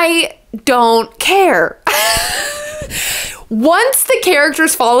 I don't care. Once the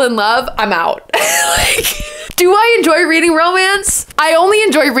characters fall in love, I'm out. Like, do I enjoy reading romance? I only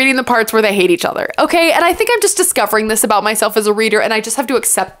enjoy reading the parts where they hate each other, okay? And I think I'm just discovering this about myself as a reader, and I just have to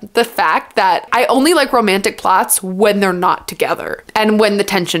accept the fact that I only like romantic plots when they're not together and when the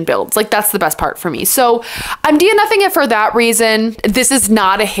tension builds. Like, that's the best part for me. So I'm DNFing it for that reason. This is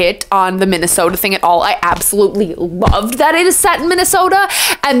not a hit on the Minnesota thing at all. I absolutely loved that it is set in Minnesota,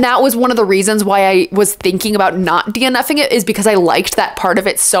 and that was one of the reasons why I was thinking about not DNFing it, is because I liked that part of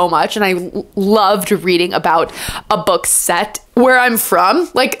it so much, and I loved reading about a book set where I'm from.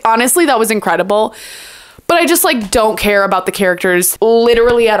 Like, honestly, that was incredible. But I just like don't care about the characters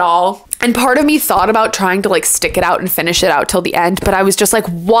literally at all. And part of me thought about trying to like stick it out and finish it out till the end, but I was just like,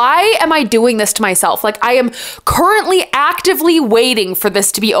 why am I doing this to myself? Like, I am currently actively waiting for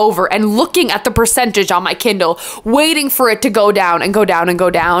this to be over and looking at the percentage on my Kindle, waiting for it to go down and go down and go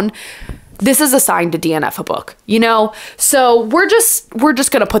down. This is a sign to DNF a book, you know? So we're just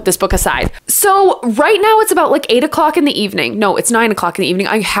gonna put this book aside. So right now it's about like 8 o'clock in the evening. No, it's 9 o'clock in the evening.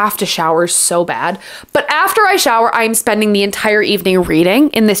 I have to shower so bad. But after I shower, I'm spending the entire evening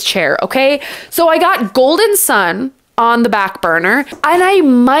reading in this chair, okay? So I got Golden Sun on the back burner, and I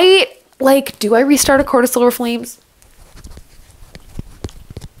might, like, do I restart A Court of Silver Flames?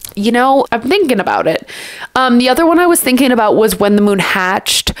 You know, I'm thinking about it. The other one I was thinking about was When the Moon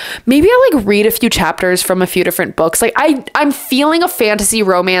Hatched. Maybe I'll like read a few chapters from a few different books. Like I'm feeling a fantasy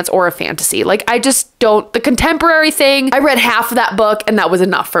romance or a fantasy. Like I just don't, the contemporary thing, I read half of that book and that was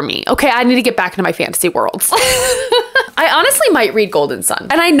enough for me. Okay, I need to get back into my fantasy worlds. I honestly might read Golden Sun.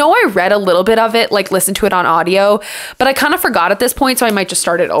 And I know I read a little bit of it, like listened to it on audio, but I kind of forgot at this point, so I might just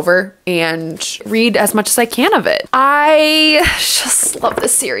start it over and read as much as I can of it. I just love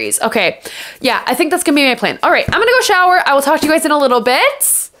this series. Okay, yeah, I think that's gonna be my plan. All right, I'm gonna go shower. I will talk to you guys in a little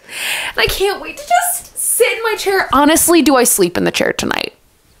bit. And I can't wait to just sit in my chair. Honestly, do I sleep in the chair tonight?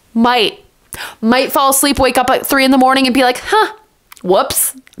 Might fall asleep, wake up at 3 in the morning and be like, huh,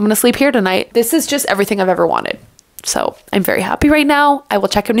 whoops, I'm gonna sleep here tonight. This is just everything I've ever wanted. So I'm very happy right now. I will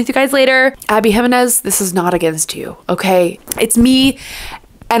check in with you guys later. Abby Jimenez, this is not against you, okay? It's me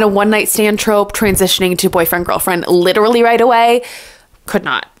and a one-night stand trope transitioning to boyfriend-girlfriend literally right away. Could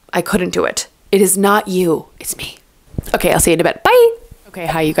not. I couldn't do it. It is not you. It's me. Okay, I'll see you in a bit. Bye. Okay,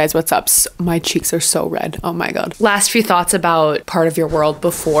 hi you guys, what's up? My cheeks are so red. Oh my God. Last few thoughts about Part of Your World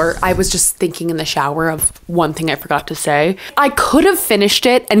before. I was just thinking in the shower of one thing I forgot to say. I could have finished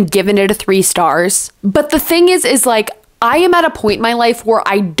it and given it a 3 stars. But the thing is like, I am at a point in my life where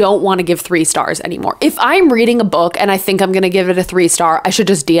I don't want to give 3 stars anymore. If I'm reading a book and I think I'm going to give it a 3 star, I should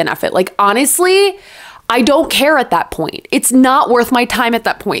just DNF it. Like, honestly, I don't care at that point. It's not worth my time at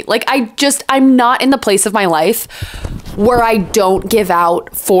that point. Like, I'm not in the place of my life where I don't give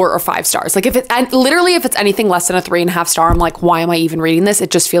out 4 or 5 stars. Like, if it's anything less than a 3.5 star, I'm like, why am I even reading this? It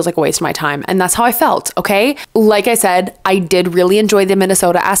just feels like a waste of my time. And that's how I felt, okay? Like I said, I did really enjoy the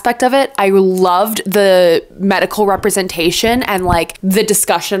Minnesota aspect of it. I loved the medical representation and like the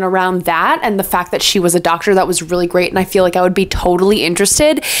discussion around that, and the fact that she was a doctor. That was really great. And I feel like I would be totally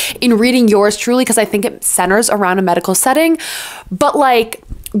interested in reading yours truly, because I think it centers around a medical setting. But like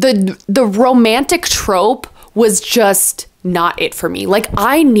the romantic trope was just not it for me. Like,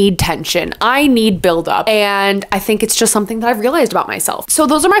 I need tension, I need buildup, and I think it's just something that I've realized about myself. So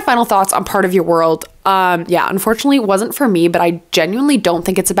those are my final thoughts on Part of Your World. Yeah, unfortunately it wasn't for me, but I genuinely don't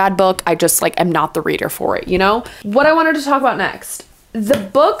think it's a bad book. I just like am not the reader for it, you know? What I wanted to talk about next, the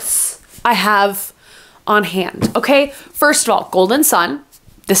books I have on hand. Okay, first of all, Golden Sun,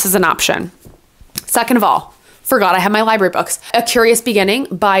 this is an option. Second of all, forgot I have my library books. A Curious Beginning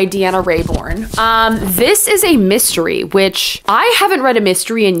by Deanna Raybourn. This is a mystery, which I haven't read a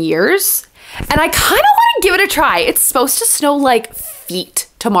mystery in years, and I kind of want to give it a try. It's supposed to snow like feet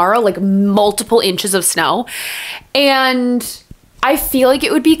tomorrow, like multiple inches of snow. And I feel like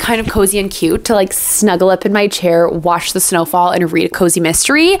it would be kind of cozy and cute to like snuggle up in my chair, watch the snowfall, and read a cozy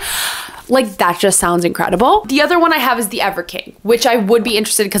mystery. Like, that just sounds incredible. The other one I have is The Ever King, which I would be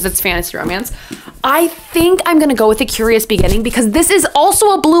interested in because it's fantasy romance. I think I'm gonna go with A Curious Beginning because this is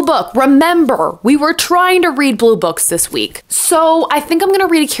also a blue book. Remember, we were trying to read blue books this week. So I think I'm gonna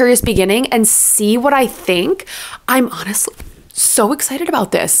read A Curious Beginning and see what I think. I'm honestly so excited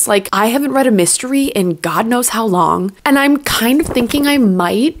about this. Like, I haven't read a mystery in God knows how long, and I'm kind of thinking I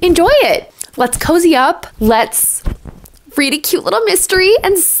might enjoy it. Let's cozy up. Let's read a cute little mystery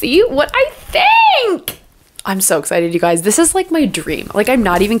and see what I think. I'm so excited, you guys. This is like my dream. Like, I'm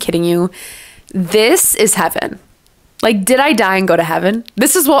not even kidding you. This is heaven. Like, did I die and go to heaven?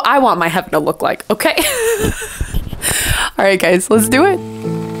 This is what I want my heaven to look like, okay? All right, guys, let's do it.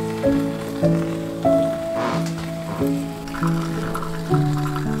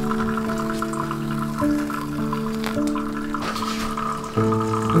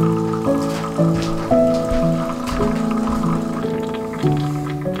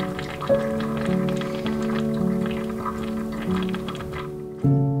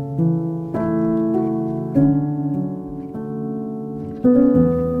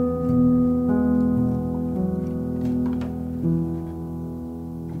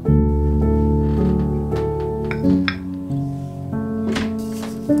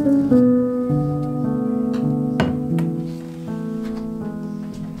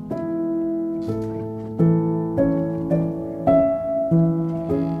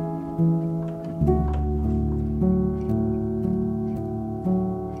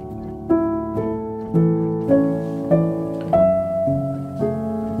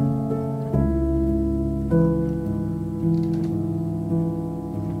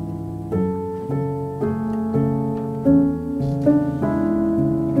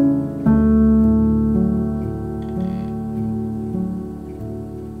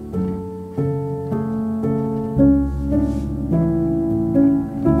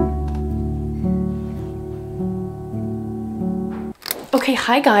 Okay,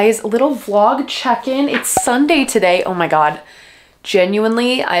 hi guys, little vlog check-in. It's Sunday today. Oh my God,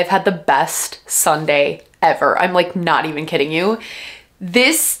 genuinely, I've had the best Sunday ever. I'm like not even kidding you.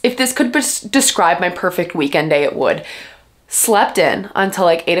 If this could describe my perfect weekend day, it would. Slept in until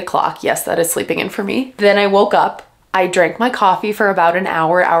like 8 o'clock. Yes, that is sleeping in for me. Then I woke up, I drank my coffee for about an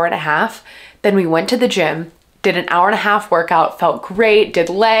hour, hour and a half. Then we went to the gym, did an hour and a half workout, felt great, did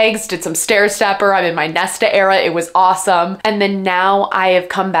legs, did some stair stepper. I'm in my Nesta era, it was awesome. And then now I have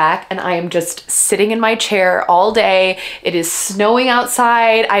come back and I am just sitting in my chair all day. It is snowing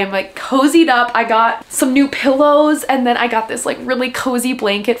outside. I am like cozied up. I got some new pillows and then I got this like really cozy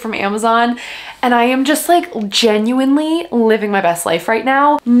blanket from Amazon. And I am just like genuinely living my best life right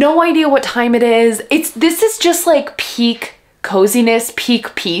now. No idea what time it is. This is just like peak coziness,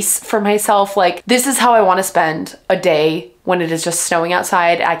 peak peace for myself. Like, this is how I want to spend a day when it is just snowing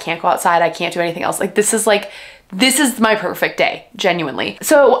outside. I can't go outside. I can't do anything else. Like, this is like This is my perfect day, genuinely.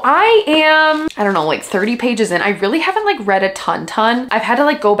 So I am, I don't know, like 30 pages in. I really haven't like read a ton. I've had to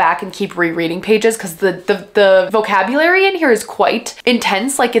like go back and keep rereading pages because the vocabulary in here is quite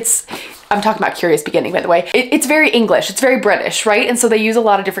intense. Like I'm talking about Curious Beginning, by the way. It's very English, it's very British, right? And so they use a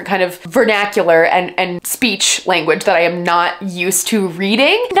lot of different kind of vernacular and speech language that I am not used to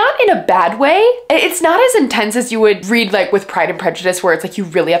reading. Not in a bad way. It's not as intense as you would read like with Pride and Prejudice, where it's like you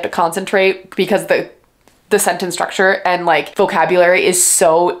really have to concentrate because the sentence structure and like vocabulary is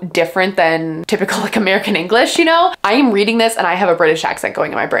so different than typical like American English, you know? I am reading this and I have a British accent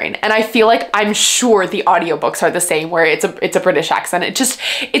going in my brain. And I feel like I'm sure the audiobooks are the same, where it's a British accent.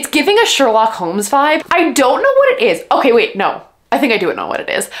 It's giving a Sherlock Holmes vibe. I don't know what it is. Okay, wait, no. I think I do know what it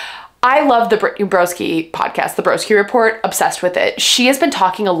is. I love the Brittany Broski podcast, The Broski Report, obsessed with it. She has been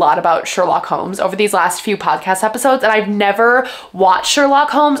talking a lot about Sherlock Holmes over these last few podcast episodes, and I've never watched Sherlock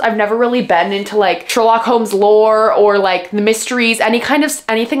Holmes. I've never really been into like Sherlock Holmes lore or like the mysteries,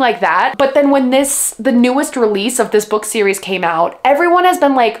 anything like that. But then when the newest release of this book series came out, everyone has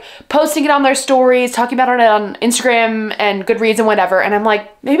been like posting it on their stories, talking about it on Instagram and Goodreads and whatever. And I'm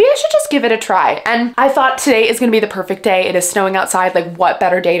like, maybe I should just give it a try. And I thought today is gonna be the perfect day. It is snowing outside. Like, what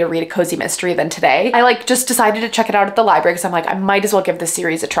better day to read a cozy mystery than today? I like just decided to check it out at the library because I'm like, I might as well give this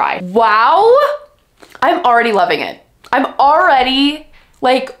series a try. Wow, I'm already loving it. I'm already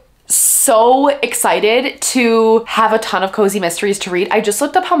like so excited to have a ton of cozy mysteries to read. I just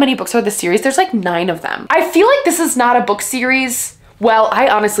looked up how many books are this series. There's like 9 of them. I feel like this is not a book series. Well, I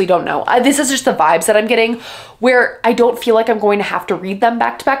honestly don't know. This is just the vibes that I'm getting, where I don't feel like I'm going to have to read them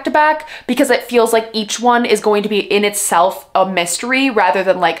back to back to back, because it feels like each one is going to be in itself a mystery rather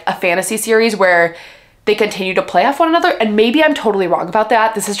than like a fantasy series where they continue to play off one another. And maybe I'm totally wrong about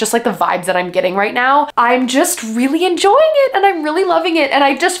that. This is just like the vibes that I'm getting right now. I'm just really enjoying it and I'm really loving it. And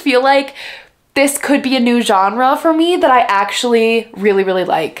I just feel like this could be a new genre for me that I actually really, really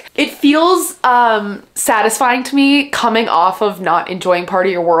like. It feels satisfying to me coming off of not enjoying Part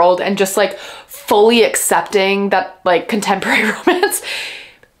of Your World and just like fully accepting that like contemporary romance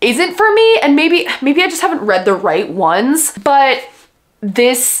isn't for me. And maybe I just haven't read the right ones, but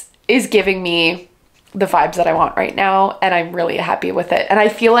this is giving me the vibes that I want right now, and I'm really happy with it. And I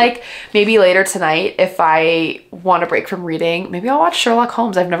feel like maybe later tonight, if I want a break from reading, maybe I'll watch Sherlock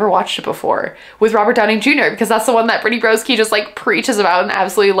Holmes. I've never watched it before with Robert Downey Jr. because that's the one that Brittany Broski just like preaches about and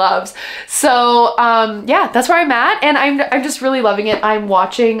absolutely loves. So yeah, that's where I'm at, and I'm just really loving it. I'm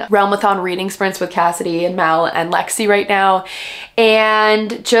watching Realmathon reading sprints with Cassidy and Mel and Lexi right now,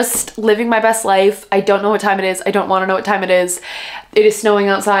 and just living my best life. I don't know what time it is. I don't want to know what time it is. It is snowing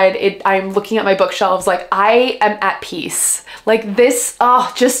outside. I'm looking at my bookshelves like I am at peace. Like this,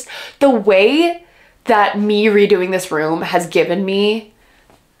 oh, just the way that me redoing this room has given me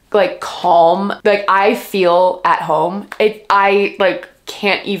like calm. Like I feel at home. I like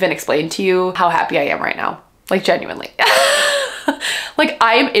can't even explain to you how happy I am right now. Like genuinely. Like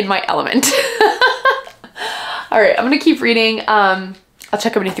I am in my element. All right, I'm gonna keep reading. I'll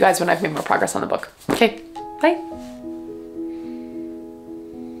check in with you guys when I've made more progress on the book. Okay, bye.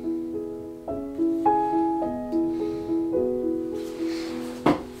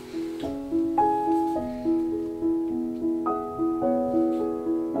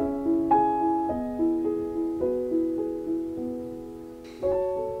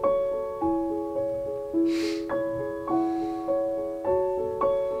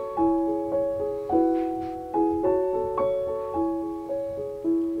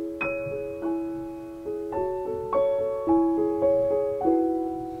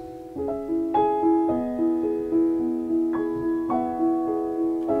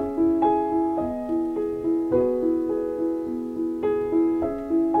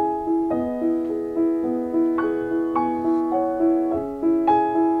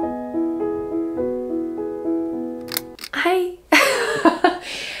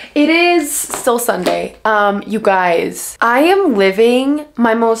 It is still Sunday. You guys, I am living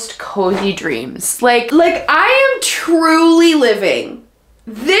my most cozy dreams. Like I am truly living.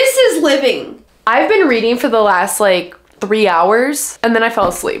 This is living. I've been reading for the last like 3 hours and then I fell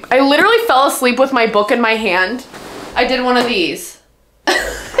asleep. I literally fell asleep with my book in my hand. I did one of these.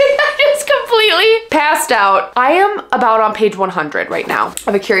 I just completely passed out. I am about on page 100 right now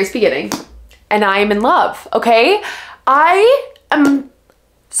of A Curious Beginning, and I am in love, okay? I am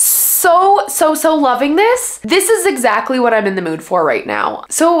so loving this. This is exactly what I'm in the mood for right now.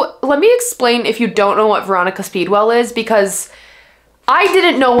 So let me explain if you don't know what Veronica Speedwell is, because I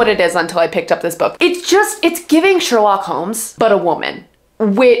didn't know what it is until I picked up this book. It's giving Sherlock Holmes, but a woman,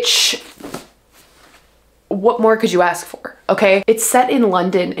 which, what more could you ask for? okay? It's set in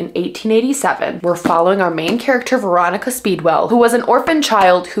London in 1887. We're following our main character, Veronica Speedwell, who was an orphan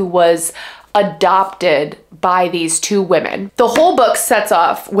child who was adopted by these two women. The whole book sets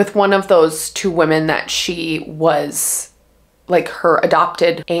off with one of those two women that she was, like, her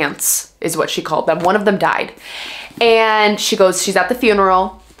adopted aunts is what she called them. One of them died. And she's at the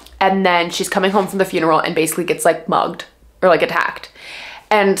funeral, and then she's coming home from the funeral and basically gets like mugged or like attacked.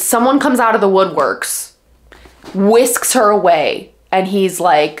 And someone comes out of the woodworks, whisks her away, and he's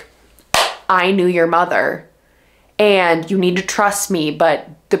like, I knew your mother and you need to trust me, but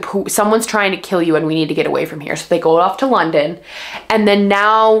someone's trying to kill you and we need to get away from here. So they go off to London, and then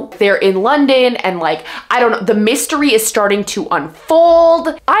now they're in London, and like, I don't know, the mystery is starting to unfold.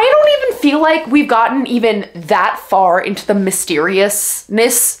 I don't even feel like we've gotten even that far into the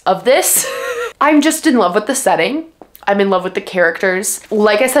mysteriousness of this. I'm just in love with the setting. I'm in love with the characters.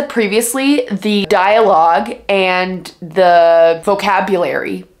 Like I said previously, the dialogue and the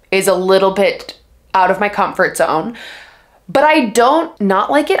vocabulary is a little bit out of my comfort zone, but I don't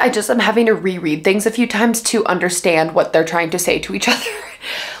not like it. I just am having to reread things a few times to understand what they're trying to say to each other.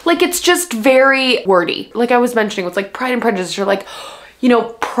 Like, it's just very wordy. Like I was mentioning with like Pride and Prejudice, or like, you know,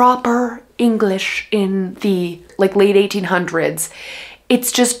 proper English in the like late 1800s.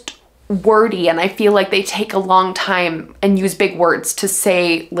 It's just wordy, and I feel like they take a long time and use big words to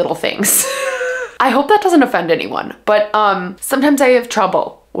say little things. I hope that doesn't offend anyone, but sometimes I have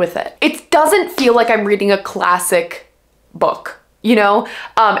trouble with it. It doesn't feel like I'm reading a classic book, you know?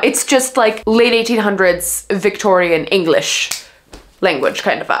 It's just like late 1800s Victorian English language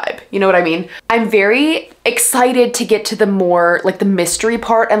kind of vibe. You know what I mean? I'm very excited to get to the more like the mystery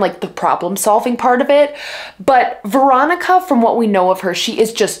part and like the problem solving part of it. But Veronica, from what we know of her, she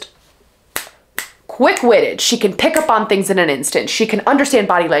is just quick-witted. She can pick up on things in an instant. She can understand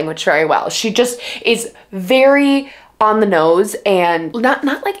body language very well. She just is very on the nose and not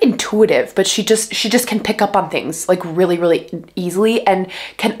like intuitive, but she just can pick up on things like really easily and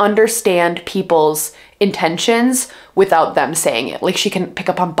can understand people's intentions without them saying it. Like, she can pick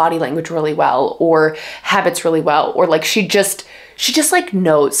up on body language really well, or habits really well, or like she just like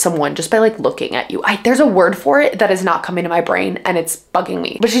knows someone just by like looking at you. There's a word for it that is not coming to my brain and it's bugging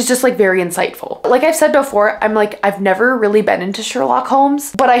me, but she's just like very insightful. Like I've said before, I'm like, I've never really been into Sherlock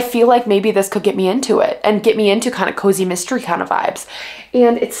Holmes, but I feel like maybe this could get me into it and get me into kind of cozy mystery kind of vibes.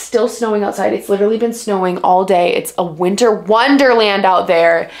 And it's still snowing outside. It's literally been snowing all day. It's a winter wonderland out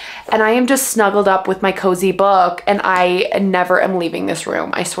there. And I am just snuggled up with my cozy book, and I never am leaving this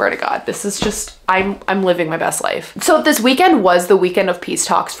room. I swear to God, this is just, I'm living my best life. So this weekend was the weekend of peace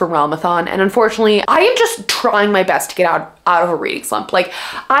talks for realmathon, and unfortunately, I am just trying my best to get out of a reading slump. Like,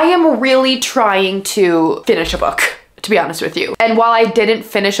 I am really trying to finish a book, to be honest with you. And while I didn't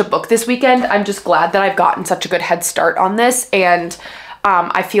finish a book this weekend, I'm just glad that I've gotten such a good head start on this, and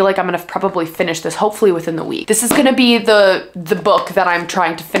I feel like I'm gonna probably finish this hopefully within the week. This is gonna be the book that I'm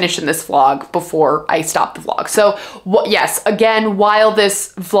trying to finish in this vlog before I stop the vlog. So yes, again, while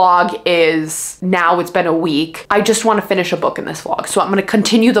this vlog is now, it's been a week, I just wanna finish a book in this vlog. So I'm gonna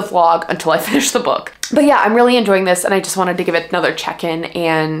continue the vlog until I finish the book. But yeah, I'm really enjoying this, and I just wanted to give it another check-in,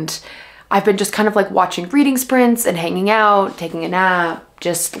 and I've been just kind of like watching reading sprints and hanging out, taking a nap,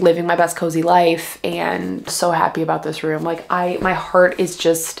 just living my best cozy life, and so happy about this room. Like my heart is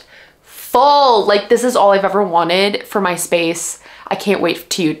just full. Like, this is all I've ever wanted for my space. I can't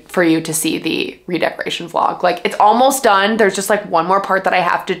wait for you to see the redecoration vlog. Like, it's almost done. There's just like one more part that I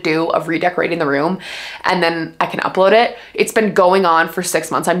have to do of redecorating the room, and then I can upload it. It's been going on for 6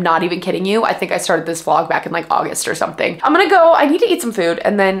 months. I'm not even kidding you. I think I started this vlog back in like August or something. I'm gonna go, I need to eat some food,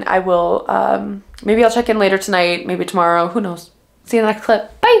 and then I will, maybe I'll check in later tonight, maybe tomorrow, who knows. See you in the next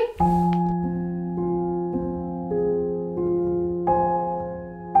clip. Bye.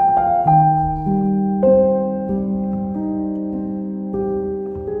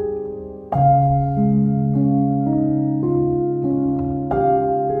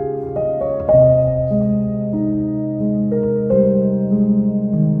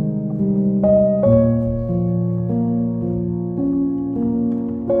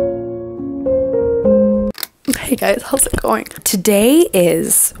 Hey guys, how's it going? Today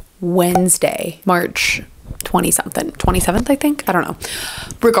is Wednesday, March 20-something, 27th, I think. I don't know.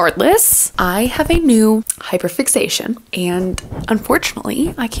 Regardless, I have a new hyperfixation, and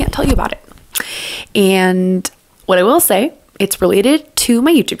unfortunately, I can't tell you about it. And what I will say, it's related to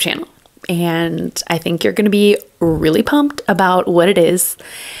my YouTube channel, and I think you're going to be really pumped about what it is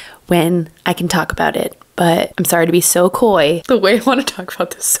when I can talk about it. But I'm sorry to be so coy. The way I want to talk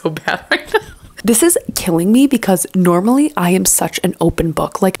about this so bad right now. This is killing me because normally I am such an open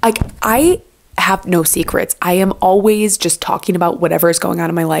book. Like I have no secrets. I am always just talking about whatever is going on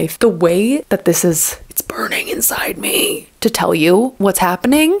in my life. The way that this is, it's burning inside me to tell you what's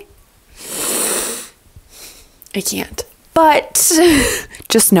happening. I can't. But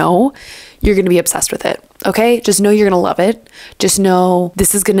just know you're going to be obsessed with it. Okay? Just know you're going to love it. Just know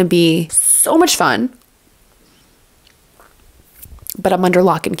this is going to be so much fun. But I'm under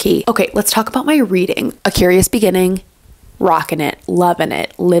lock and key. Okay, let's talk about my reading. A Curious Beginning. Rocking it, loving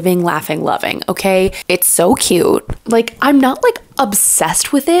it, living, laughing, loving. Okay, it's so cute. Like, I'm not like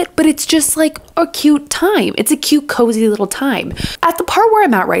obsessed with it, but it's just like a cute time. It's a cute, cozy little time. At the part where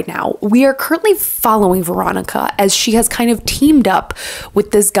I'm at right now, we are currently following Veronica as she has kind of teamed up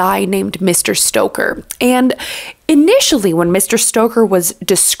with this guy named Mr. Stoker. And initially, when Mr. Stoker was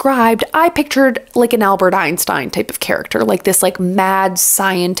described, I pictured like an Albert Einstein type of character, like this like mad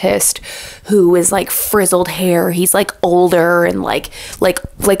scientist who is like frizzled hair. He's like older and like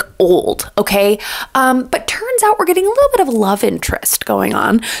old, okay? But turns out we're getting a little bit of a love interest going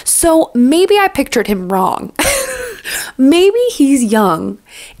on. So maybe I pictured him wrong. Maybe he's young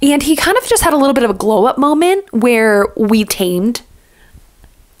and he kind of just had a little bit of a glow up moment where we tamed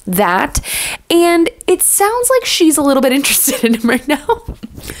that, and it sounds like she's a little bit interested in him right now.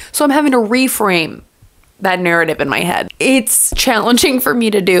 So I'm having to reframe that narrative in my head. It's challenging for me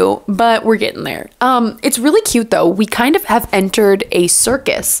to do, but we're getting there. It's really cute though. We kind of have entered a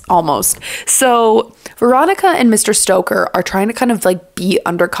circus almost. So Veronica and Mr. Stoker are trying to kind of like be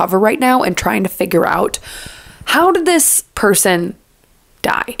undercover right now and trying to figure out, how did this person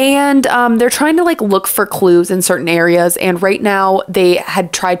die? And they're trying to like look for clues in certain areas, and right now they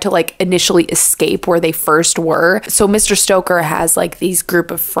had tried to like initially escape where they first were. So Mr. Stoker has like these group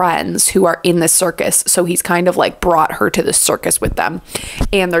of friends who are in the circus, so he's kind of like brought her to the circus with them,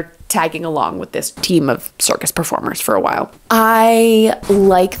 and they're tagging along with this team of circus performers for a while. I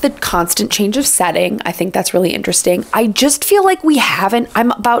like the constant change of setting. I think that's really interesting. I just feel like we haven't,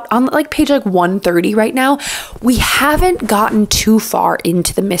 I'm about on like page like 130 right now. We haven't gotten too far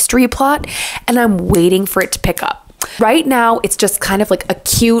into the mystery plot, and I'm waiting for it to pick up. Right now, it's just kind of like a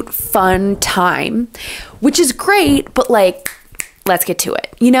cute, fun time, which is great, but like, let's get to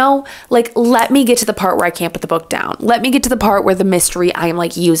it, you know? Like, let me get to the part where I can't put the book down. Let me get to the part where the mystery, I am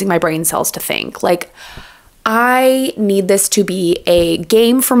like using my brain cells to think. Like, I need this to be a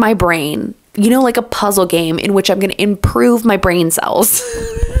game for my brain, you know, like a puzzle game in which I'm going to improve my brain cells.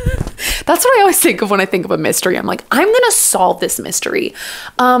 That's what I always think of when I think of a mystery. I'm like, I'm going to solve this mystery.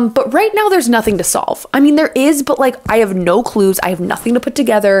 But right now there's nothing to solve. I mean, there is, but like, I have no clues. I have nothing to put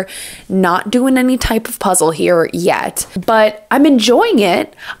together, not doing any type of puzzle here yet, but I'm enjoying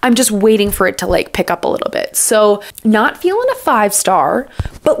it. I'm just waiting for it to like pick up a little bit. So not feeling a 5-star,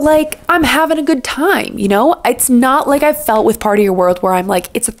 but like, I'm having a good time, you know? It's not like I felt with Part of Your World where I'm like,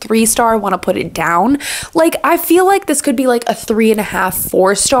 it's a 3-star, I want to put it down. Like, I feel like this could be like a 3.5,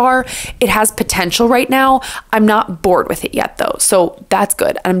 4-star. It has potential right now. I'm not bored with it yet though, so that's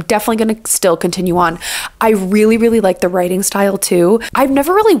good. I'm definitely going to still continue on. I really, really like the writing style too. I've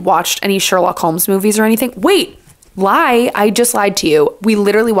never really watched any Sherlock Holmes movies or anything. Wait, lie. I just lied to you. We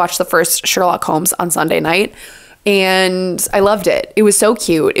literally watched the first Sherlock Holmes on Sunday night, and I loved it. It was so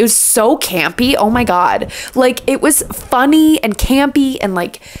cute. It was so campy. Oh my God. Like, it was funny and campy, and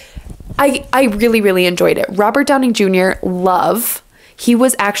like, I really, really enjoyed it. Robert Downey Jr., love. He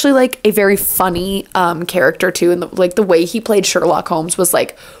was actually like a very funny character too. And like the way he played Sherlock Holmes was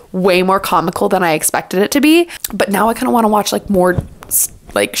like way more comical than I expected it to be. But now I kind of want to watch like more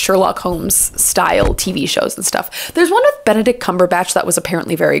like Sherlock Holmes style TV shows and stuff. There's one with Benedict Cumberbatch that was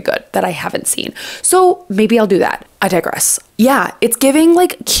apparently very good that I haven't seen. So maybe I'll do that. I digress. Yeah, it's giving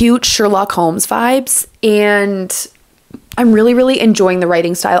like cute Sherlock Holmes vibes, and I'm really, really enjoying the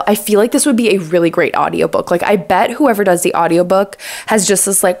writing style. I feel like this would be a really great audiobook. Like, I bet whoever does the audiobook has just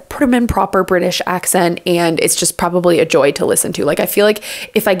this like put them in proper British accent, and it's just probably a joy to listen to. Like, I feel like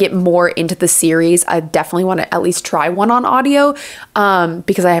if I get more into the series, I definitely want to at least try one on audio,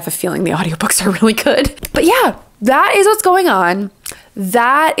 because I have a feeling the audiobooks are really good. But yeah, that is what's going on.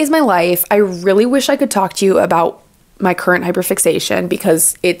 That is my life. I really wish I could talk to you about my current hyperfixation,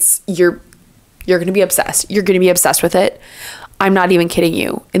 because you're going to be obsessed. You're going to be obsessed with it. I'm not even kidding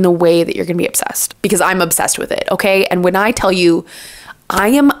you in the way that you're going to be obsessed, because I'm obsessed with it. Okay. And when I tell you I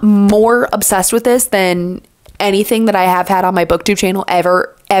am more obsessed with this than anything that I have had on my BookTube channel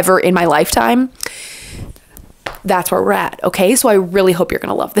ever in my lifetime, that's where we're at. Okay. So I really hope you're going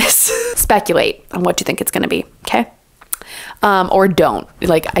to love this. Speculate on what you think it's going to be. Okay. Or don't.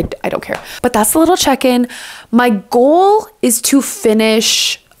 Like, I don't care. But that's the little check-in. My goal is to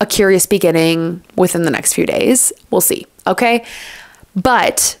finish A Curious Beginning within the next few days. We'll see. Okay.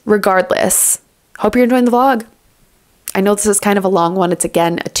 But regardless, hope you're enjoying the vlog. I know this is kind of a long one. It's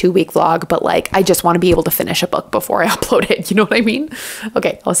again a 2-week vlog, but like I just want to be able to finish a book before I upload it. You know what I mean?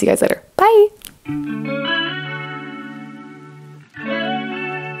 Okay, I'll see you guys later. Bye.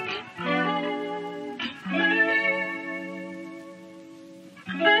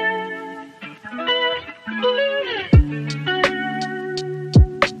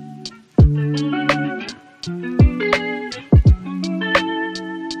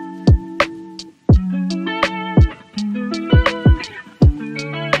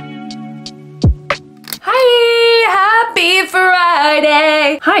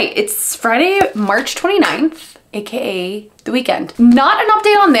 Friday. Hi, it's Friday, March 29th, aka the weekend. Not an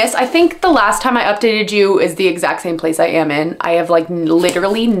update on this. I think the last time I updated you is the exact same place I am in. I have like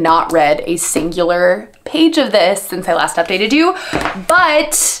literally not read a singular page of this since I last updated you,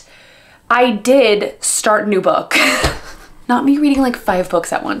 but I did start a new book. Not me reading like 5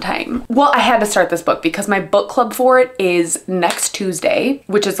 books at one time. Well, I had to start this book because my book club for it is next Tuesday,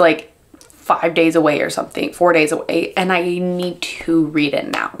 which is like 5 days away or something, 4 days away, and I need to read it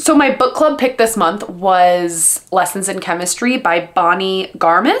now. So my book club pick this month was Lessons in Chemistry by Bonnie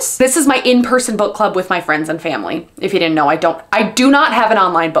Garmis. This is my in-person book club with my friends and family. If you didn't know, I do not have an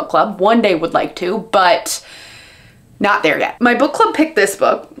online book club. One day would like to, but not there yet. My book club picked this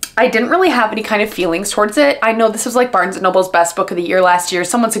book. I didn't really have any kind of feelings towards it. I know this was like Barnes & Noble's best book of the year last year.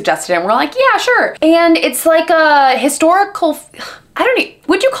 Someone suggested it and we're like, yeah, sure. And it's like a historical, I don't know,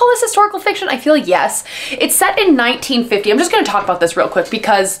 would you call this historical fiction? I feel yes. It's set in 1950. I'm just gonna talk about this real quick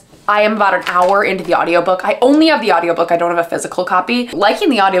because I am about an hour into the audiobook. I only have the audiobook, I don't have a physical copy. Liking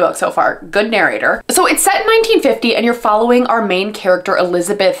the audiobook so far, good narrator. So it's set in 1950 and you're following our main character,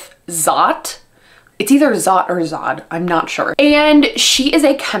 Elizabeth Zott. It's either Zott or Zod, I'm not sure. And she is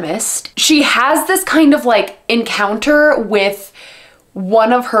a chemist. She has this kind of like encounter with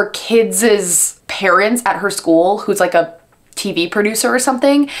one of her kids' parents at her school who's like a TV producer or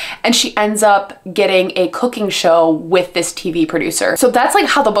something, and she ends up getting a cooking show with this TV producer. So that's like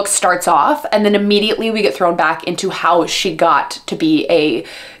how the book starts off, and then immediately we get thrown back into how she got to be a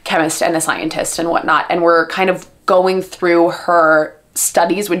chemist and a scientist and whatnot, and we're kind of going through her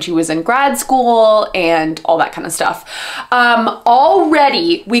studies when she was in grad school and all that kind of stuff.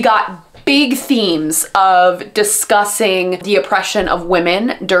 Already we got big themes of discussing the oppression of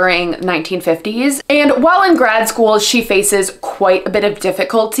women during 1950s. And while in grad school, she faces quite a bit of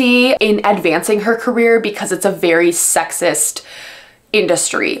difficulty in advancing her career because it's a very sexist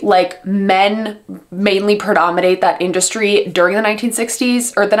industry. Like men mainly predominate that industry during the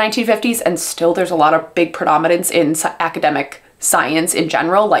 1960s or the 1950s, and still there's a lot of big predominance in academic science in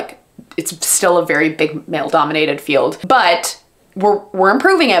general. Like it's still a very big male dominated field, but we're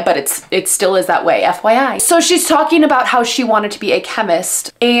improving it, but it still is that way, FYI. So she's talking about how she wanted to be a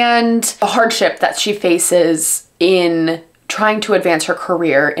chemist and the hardship that she faces in trying to advance her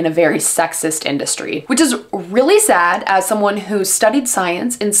career in a very sexist industry, which is really sad as someone who studied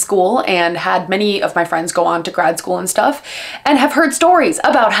science in school and had many of my friends go on to grad school and stuff, and have heard stories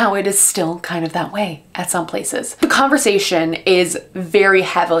about how it is still kind of that way at some places. The conversation is very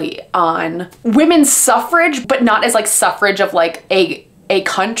heavily on women's suffrage, but not as like suffrage of like a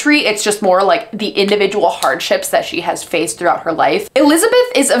country. It's just more like the individual hardships that she has faced throughout her life.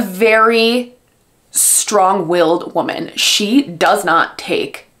 Elizabeth is a very strong-willed woman. She does not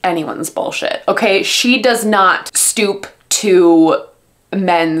take anyone's bullshit, okay? She does not stoop to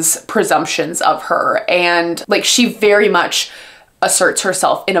men's presumptions of her, and like she very much asserts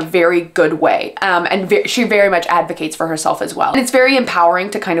herself in a very good way, and she very much advocates for herself as well. And it's very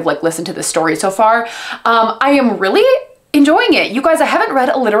empowering to kind of like listen to the story so far. I am really enjoying it. You guys, I haven't read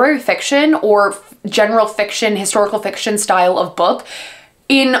a literary fiction or general fiction, historical fiction style of book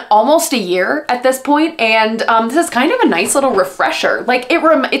in almost a year at this point, and this is kind of a nice little refresher. Like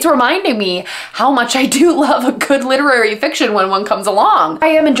it's reminding me how much I do love a good literary fiction when one comes along. I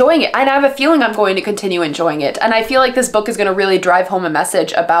am enjoying it, and I have a feeling I'm going to continue enjoying it, and I feel like this book is going to really drive home a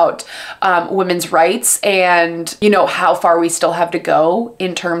message about women's rights and, you know, how far we still have to go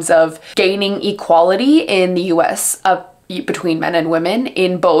in terms of gaining equality in the US between men and women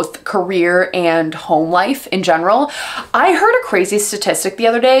in both career and home life in general. I heard a crazy statistic the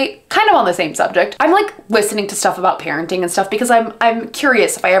other day, kind of on the same subject. I'm like listening to stuff about parenting and stuff because I'm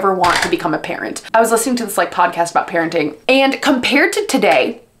curious if I ever want to become a parent. I was listening to this like podcast about parenting, and compared to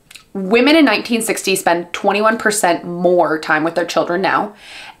today, women in 1960 spend 21% more time with their children now,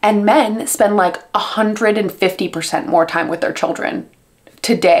 and men spend like 150% more time with their children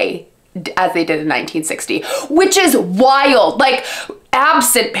today as they did in 1960, which is wild. Like,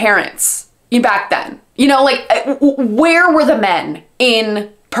 absent parents back then, you know, like where were the men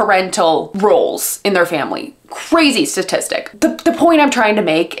in parental roles in their family. Crazy statistic. The point I'm trying to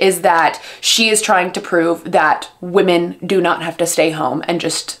make is that she is trying to prove that women do not have to stay home and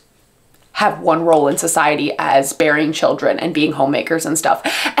just have one role in society as bearing children and being homemakers and stuff.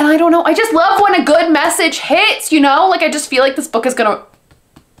 And I don't know, I just love when a good message hits, you know? Like, I just feel like this book is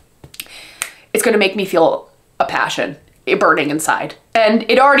it's gonna make me feel a passion burning inside. And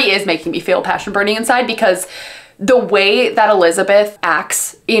it already is making me feel passion burning inside, because the way that Elizabeth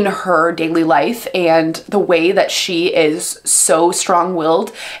acts in her daily life and the way that she is so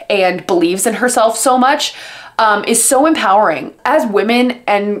strong-willed and believes in herself so much is so empowering. As women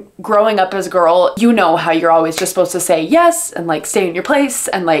and growing up as a girl, you know how you're always just supposed to say yes and like stay in your place,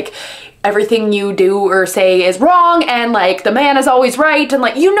 and like everything you do or say is wrong, and like the man is always right, and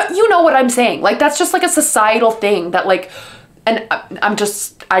like you know what I'm saying. Like, that's just like a societal thing that like, and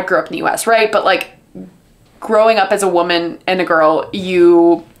I grew up in the US, right? But like, growing up as a woman and a girl,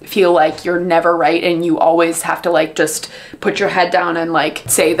 you feel like you're never right, and you always have to like just put your head down and like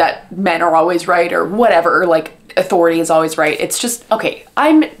say that men are always right or whatever, like authority is always right. It's just, okay,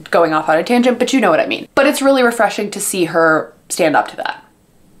 I'm going off on a tangent, but you know what I mean. But it's really refreshing to see her stand up to that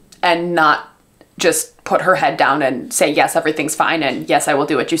and not just put her head down and say, yes, everything's fine, and yes, I will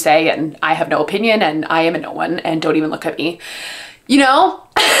do what you say, and I have no opinion, and I am a no one, and don't even look at me. You know,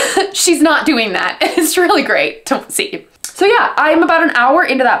 she's not doing that. It's really great to see. So yeah, I'm about an hour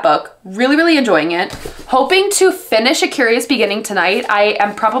into that book, really, really enjoying it. Hoping to finish A Curious Beginning tonight. I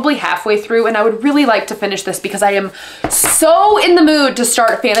am probably halfway through, and I would really like to finish this because I am so in the mood to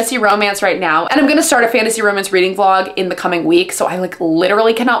start a fantasy romance right now. And I'm gonna start a fantasy romance reading vlog in the coming week, so I like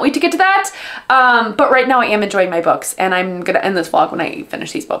literally cannot wait to get to that. But right now I am enjoying my books, and I'm gonna end this vlog when I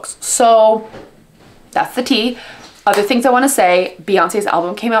finish these books. So that's the tea. Other things I want to say, Beyonce's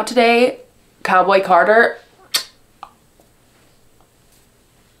album came out today, Cowboy Carter.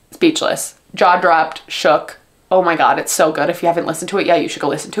 Speechless, jaw dropped, shook. Oh my God, it's so good. If you haven't listened to it yet, you should go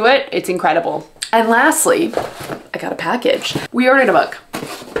listen to it. It's incredible. And lastly, I got a package. We ordered a book.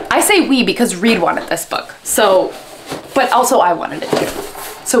 I say we because Reed wanted this book. So, but also I wanted it too.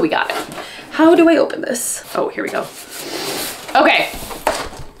 So we got it. How do I open this? Oh, here we go. Okay,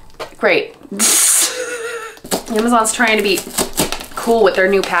 great. Amazon's trying to be cool with their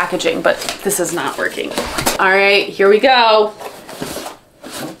new packaging, but this is not working. All right, here we go.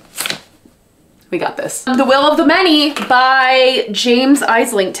 We got this. The Will of the Many by James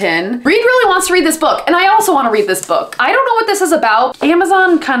Islington. Reed really wants to read this book, and I also want to read this book. I don't know what this is about.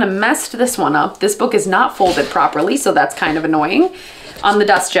 Amazon kind of messed this one up. This book is not folded properly, so that's kind of annoying. On the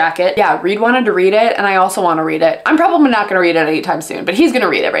dust jacket. Yeah, Reed wanted to read it, and I also want to read it. I'm probably not going to read it anytime soon, but he's going to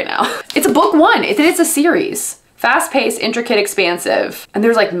read it right now. It's a book one. It's a series. Fast-paced, intricate, expansive. And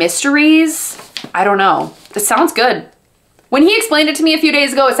there's like mysteries. I don't know. This sounds good. When he explained it to me a few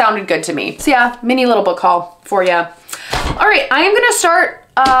days ago, it sounded good to me. So yeah, mini little book haul for ya. All right, I am gonna start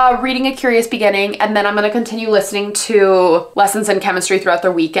reading A Curious Beginning, and then I'm gonna continue listening to lessons in chemistry throughout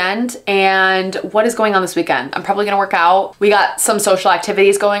the weekend. And what is going on this weekend? I'm probably gonna work out. We got some social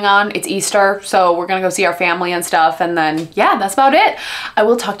activities going on. It's Easter, so we're gonna go see our family and stuff. And then yeah, that's about it. I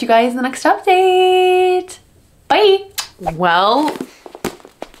will talk to you guys in the next update. Bye. Well,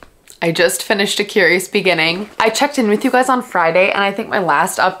 I just finished A Curious Beginning. I checked in with you guys on Friday, and I think my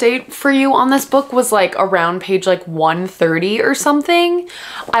last update for you on this book was like around page like 130 or something.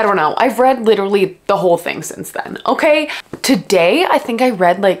 I don't know. I've read literally the whole thing since then, okay? Today, I think I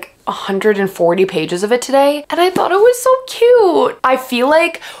read like 140 pages of it today, and I thought it was so cute. I feel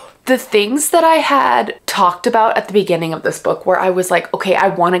like the things that I had talked about at the beginning of this book, where I was like, okay, I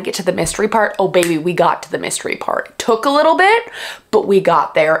want to get to the mystery part. Oh baby, we got to the mystery part. It took a little bit, but we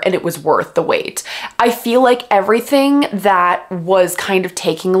got there, and it was worth the wait. I feel like everything that was kind of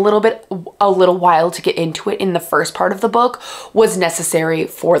taking a little while to get into it in the first part of the book was necessary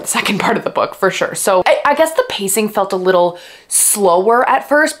for the second part of the book, for sure. So I guess the pacing felt a little slower at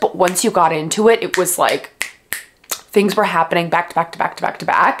first, but once you got into it, it was like things were happening back to back to back to back to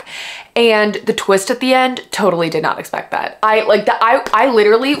back. And the twist at the end, totally did not expect that. I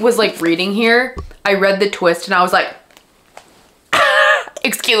literally was like reading here. I read the twist and I was like,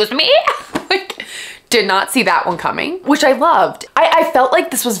 excuse me? Like, did not see that one coming, which I loved. I felt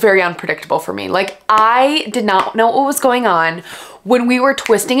like this was very unpredictable for me. Like, I did not know what was going on. When we were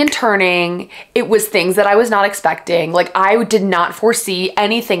twisting and turning, it was things that I was not expecting. Like, I did not foresee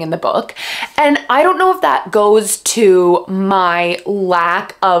anything in the book. And I don't know if that goes to my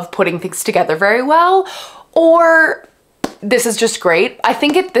lack of putting things together very well, or this is just great. I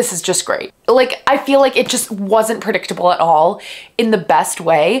think this is just great. Like, I feel like it just wasn't predictable at all in the best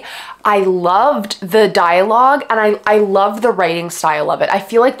way. I loved the dialogue and I loved the writing style of it. I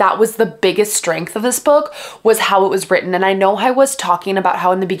feel like that was the biggest strength of this book, was how it was written. And I know I was talking about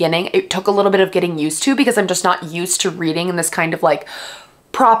how in the beginning it took a little bit of getting used to, because I'm just not used to reading in this kind of like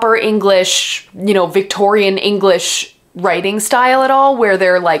proper English, you know, Victorian English writing style at all, where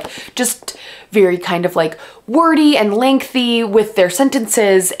they're like just very kind of like wordy and lengthy with their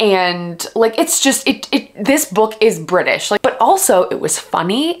sentences, and like it's just this book is British, like, but also it was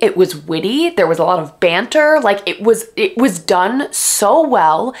funny, it was witty, there was a lot of banter, like it was done so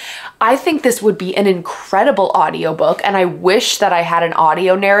well. I think this would be an incredible audiobook, and I wish that I had an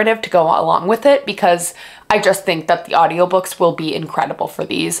audio narrative to go along with it, because I just think that the audiobooks will be incredible for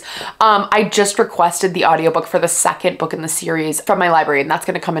these. I just requested the audiobook for the second book in the series from my library, and that's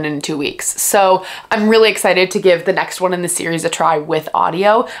gonna come in 2 weeks. So I'm really excited to give the next one in the series a try with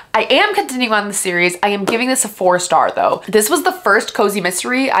audio. I am continuing on the series. I am giving this a 4-star though. This was the first cozy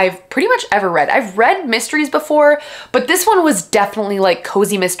mystery I've pretty much ever read. I've read mysteries before, but this one was definitely like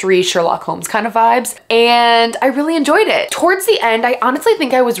cozy mystery, Sherlock Holmes kind of vibes, and I really enjoyed it. Towards the end, I honestly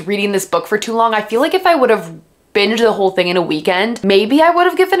think I was reading this book for too long. I feel like if I would have binged the whole thing in a weekend, maybe I would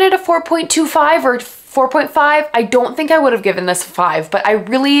have given it a 4.25 or 4.5. I don't think I would have given this a 5, but I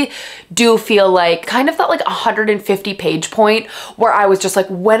really do feel like kind of that like 150 page point where I was just like,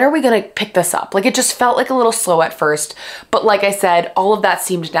 when are we gonna pick this up? Like, it just felt like a little slow at first, but like I said, all of that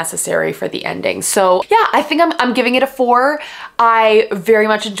seemed necessary for the ending. So yeah, I think I'm giving it a 4. I very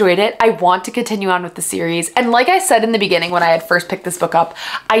much enjoyed it. I want to continue on with the series. And like I said in the beginning when I had first picked this book up,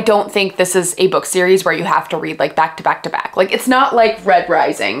 I don't think this is a book series where you have to read like back to back to back. Like, it's not like Red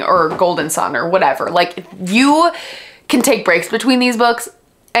Rising or Golden Sun or whatever. Like, you can take breaks between these books,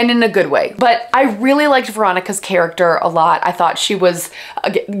 and in a good way. But I really liked Veronica's character a lot. I thought she was,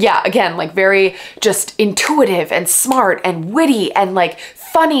 yeah, again, like very just intuitive and smart and witty and like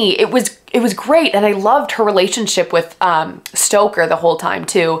funny. It was great, and I loved her relationship with Stoker the whole time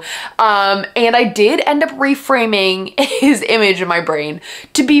too. And I did end up reframing his image in my brain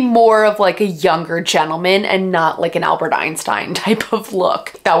to be more of like a younger gentleman and not like an Albert Einstein type of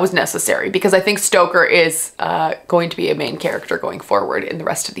look. That was necessary because I think Stoker is going to be a main character going forward in the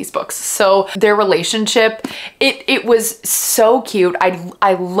rest of these books. So their relationship, it was so cute.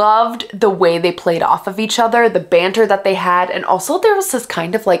 I loved the way they played off of each other, the banter that they had, and also there was this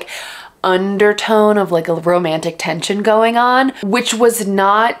kind of like undertone of like a romantic tension going on, which was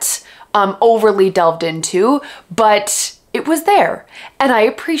not overly delved into, but it was there and I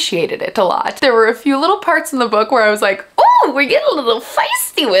appreciated it a lot. There were a few little parts in the book where I was like, oh, we're getting a little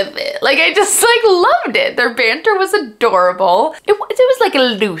feisty with it. Like, I just like loved it. Their banter was adorable. It was like a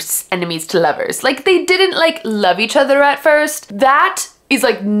loose enemies to lovers. Like, they didn't like love each other at first. That is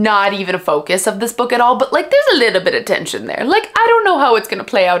like not even a focus of this book at all, but like there's a little bit of tension there. Like, I don't know how it's gonna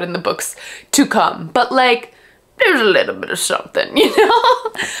play out in the books to come, but like there's a little bit of something, you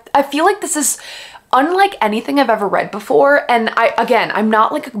know? I feel like this is unlike anything I've ever read before. And I'm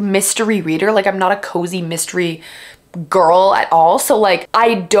not like a mystery reader. Like, I'm not a cozy mystery girl at all. So like,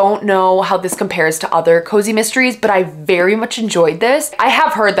 I don't know how this compares to other cozy mysteries, but I very much enjoyed this. I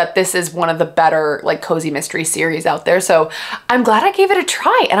have heard that this is one of the better like cozy mystery series out there. So I'm glad I gave it a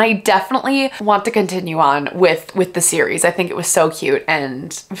try, and I definitely want to continue on with the series. I think it was so cute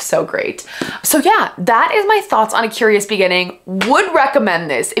and so great. So yeah, that is my thoughts on A Curious Beginning. Would recommend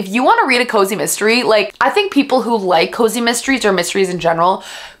this. If you want to read a cozy mystery, like, I think people who like cozy mysteries or mysteries in general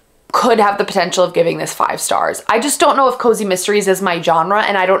could have the potential of giving this 5 stars. I just don't know if cozy mysteries is my genre,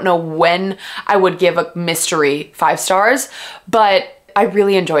 and I don't know when I would give a mystery 5 stars, but I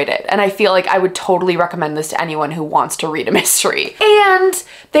really enjoyed it. And I feel like I would totally recommend this to anyone who wants to read a mystery. And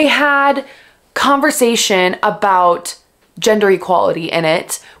they had conversation about gender equality in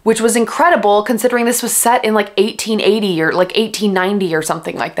it, which was incredible considering this was set in like 1880 or like 1890 or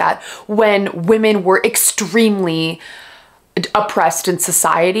something like that, when women were extremely oppressed in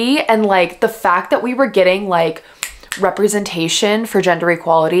society. And like the fact that we were getting like representation for gender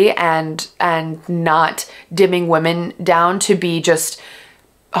equality and not dimming women down to be just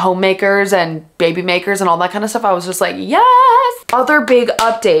homemakers and baby makers and all that kind of stuff, I was just like, yes. Other big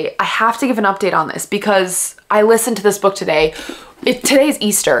update, I have to give an update on this because I listened to this book today. Today's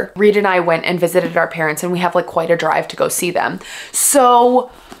Easter. Reed and I went and visited our parents, and we have like quite a drive to go see them. So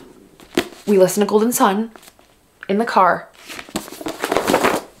we listened to Golden Sun in the car.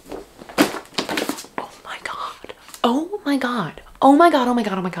 Oh my God. Oh my God, oh my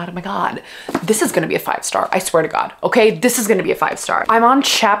God, oh my God, oh my God. This is gonna be a 5-star, I swear to God, okay? This is gonna be a 5-star. I'm on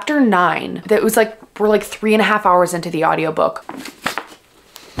chapter 9. That was like, we're like 3.5 hours into the audiobook.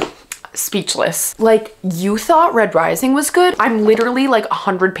 Speechless. Like, you thought Red Rising was good? I'm literally like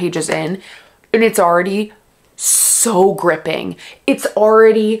 100 pages in and it's already so gripping. It's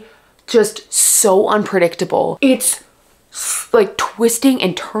already just so unpredictable. It's like twisting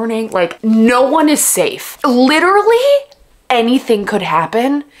and turning, like no one is safe. Literally anything could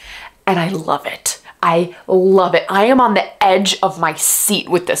happen and I love it. I love it. I am on the edge of my seat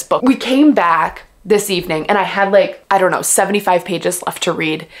with this book. We came back this evening and I had like, I don't know, 75 pages left to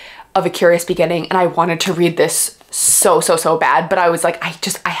read of A Curious Beginning, and I wanted to read this so bad, but I was like,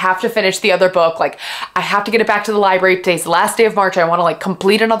 I have to finish the other book. Like, I have to get it back to the library. Today's the last day of March. I want to like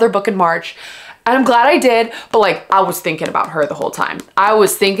complete another book in March. And I'm glad I did, but like, I was thinking about her the whole time. I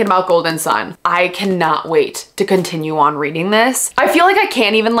was thinking about Golden Sun. I cannot wait to continue on reading this. I feel like I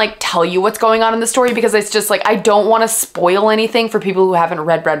can't even like tell you what's going on in the story because it's just like, I don't want to spoil anything for people who haven't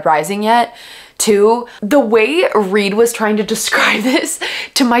read Red Rising yet. Too, the way Reed was trying to describe this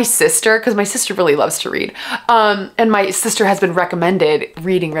to my sister, because my sister really loves to read, and my sister has been recommended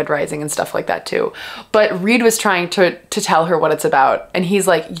reading Red Rising and stuff like that too, but Reed was trying to tell her what it's about, and he's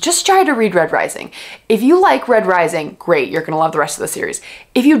like, just try to read Red Rising. If you like Red Rising, great, you're gonna love the rest of the series.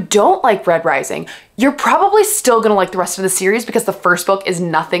 If you don't like Red Rising, you're probably still gonna like the rest of the series because the first book is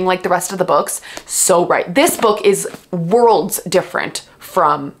nothing like the rest of the books. So right, this book is worlds different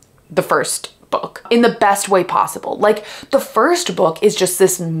from the first book in the best way possible. Like, the first book is just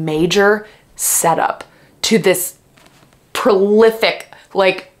this major setup to this prolific,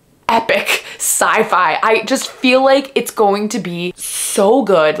 like epic sci-fi. I just feel like it's going to be so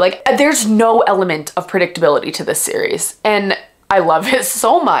good. Like, there's no element of predictability to this series and I love it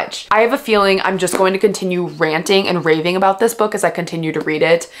so much. I have a feeling I'm just going to continue ranting and raving about this book as I continue to read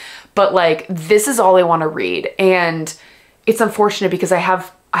it, but like, this is all I want to read, and it's unfortunate because I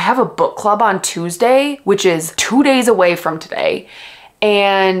have a book club on Tuesday, which is 2 days away from today.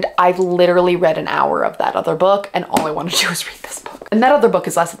 And I've literally read an hour of that other book and all I want to do is read this book. And that other book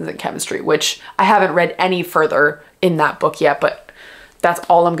is Lessons in Chemistry, which I haven't read any further in that book yet, but that's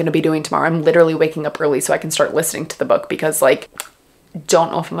all I'm going to be doing tomorrow. I'm literally waking up early so I can start listening to the book because like,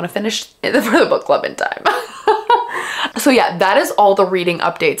 don't know if I'm going to finish it for the book club in time. So yeah, that is all the reading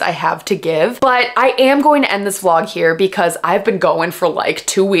updates I have to give, but I am going to end this vlog here because I've been going for like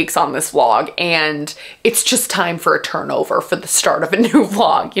 2 weeks on this vlog and it's just time for a turnover for the start of a new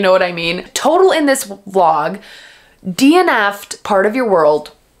vlog. You know what I mean? Total in this vlog, DNF'd Part of Your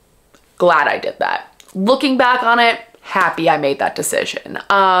World. Glad I did that. Looking back on it, happy I made that decision.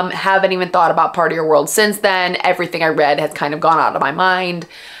 Haven't even thought about Part of Your World since then. Everything I read has kind of gone out of my mind.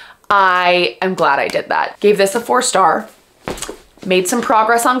 I am glad I did that. Gave this a 4-star. Made some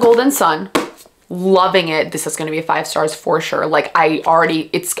progress on Golden Sun. Loving it. This is gonna be a 5 stars for sure. Like,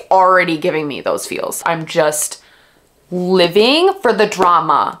 it's already giving me those feels. I'm just living for the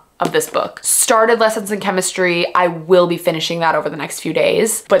drama of this book. Started Lessons in Chemistry. I will be finishing that over the next few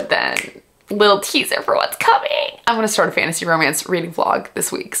days, but then little teaser for what's coming. I'm gonna start a fantasy romance reading vlog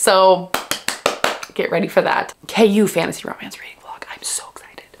this week. So get ready for that. KU fantasy romance reading vlog. I'm so excited.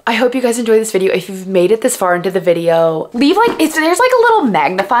 I hope you guys enjoyed this video. If you've made it this far into the video, leave like, there's like a little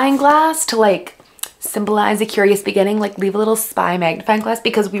magnifying glass to like symbolize a curious beginning. Like, leave a little spy magnifying glass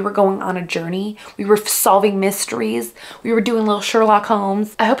because we were going on a journey. We were solving mysteries. We were doing little Sherlock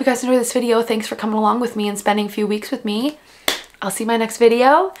Holmes. I hope you guys enjoyed this video. Thanks for coming along with me and spending a few weeks with me. I'll see you in my next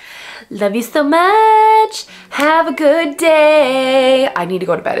video. Love you so much. Have a good day. I need to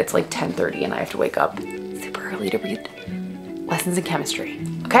go to bed. It's like 10:30 and I have to wake up super early to read Lessons in Chemistry.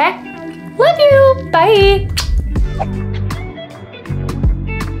 Okay? Love you. Bye.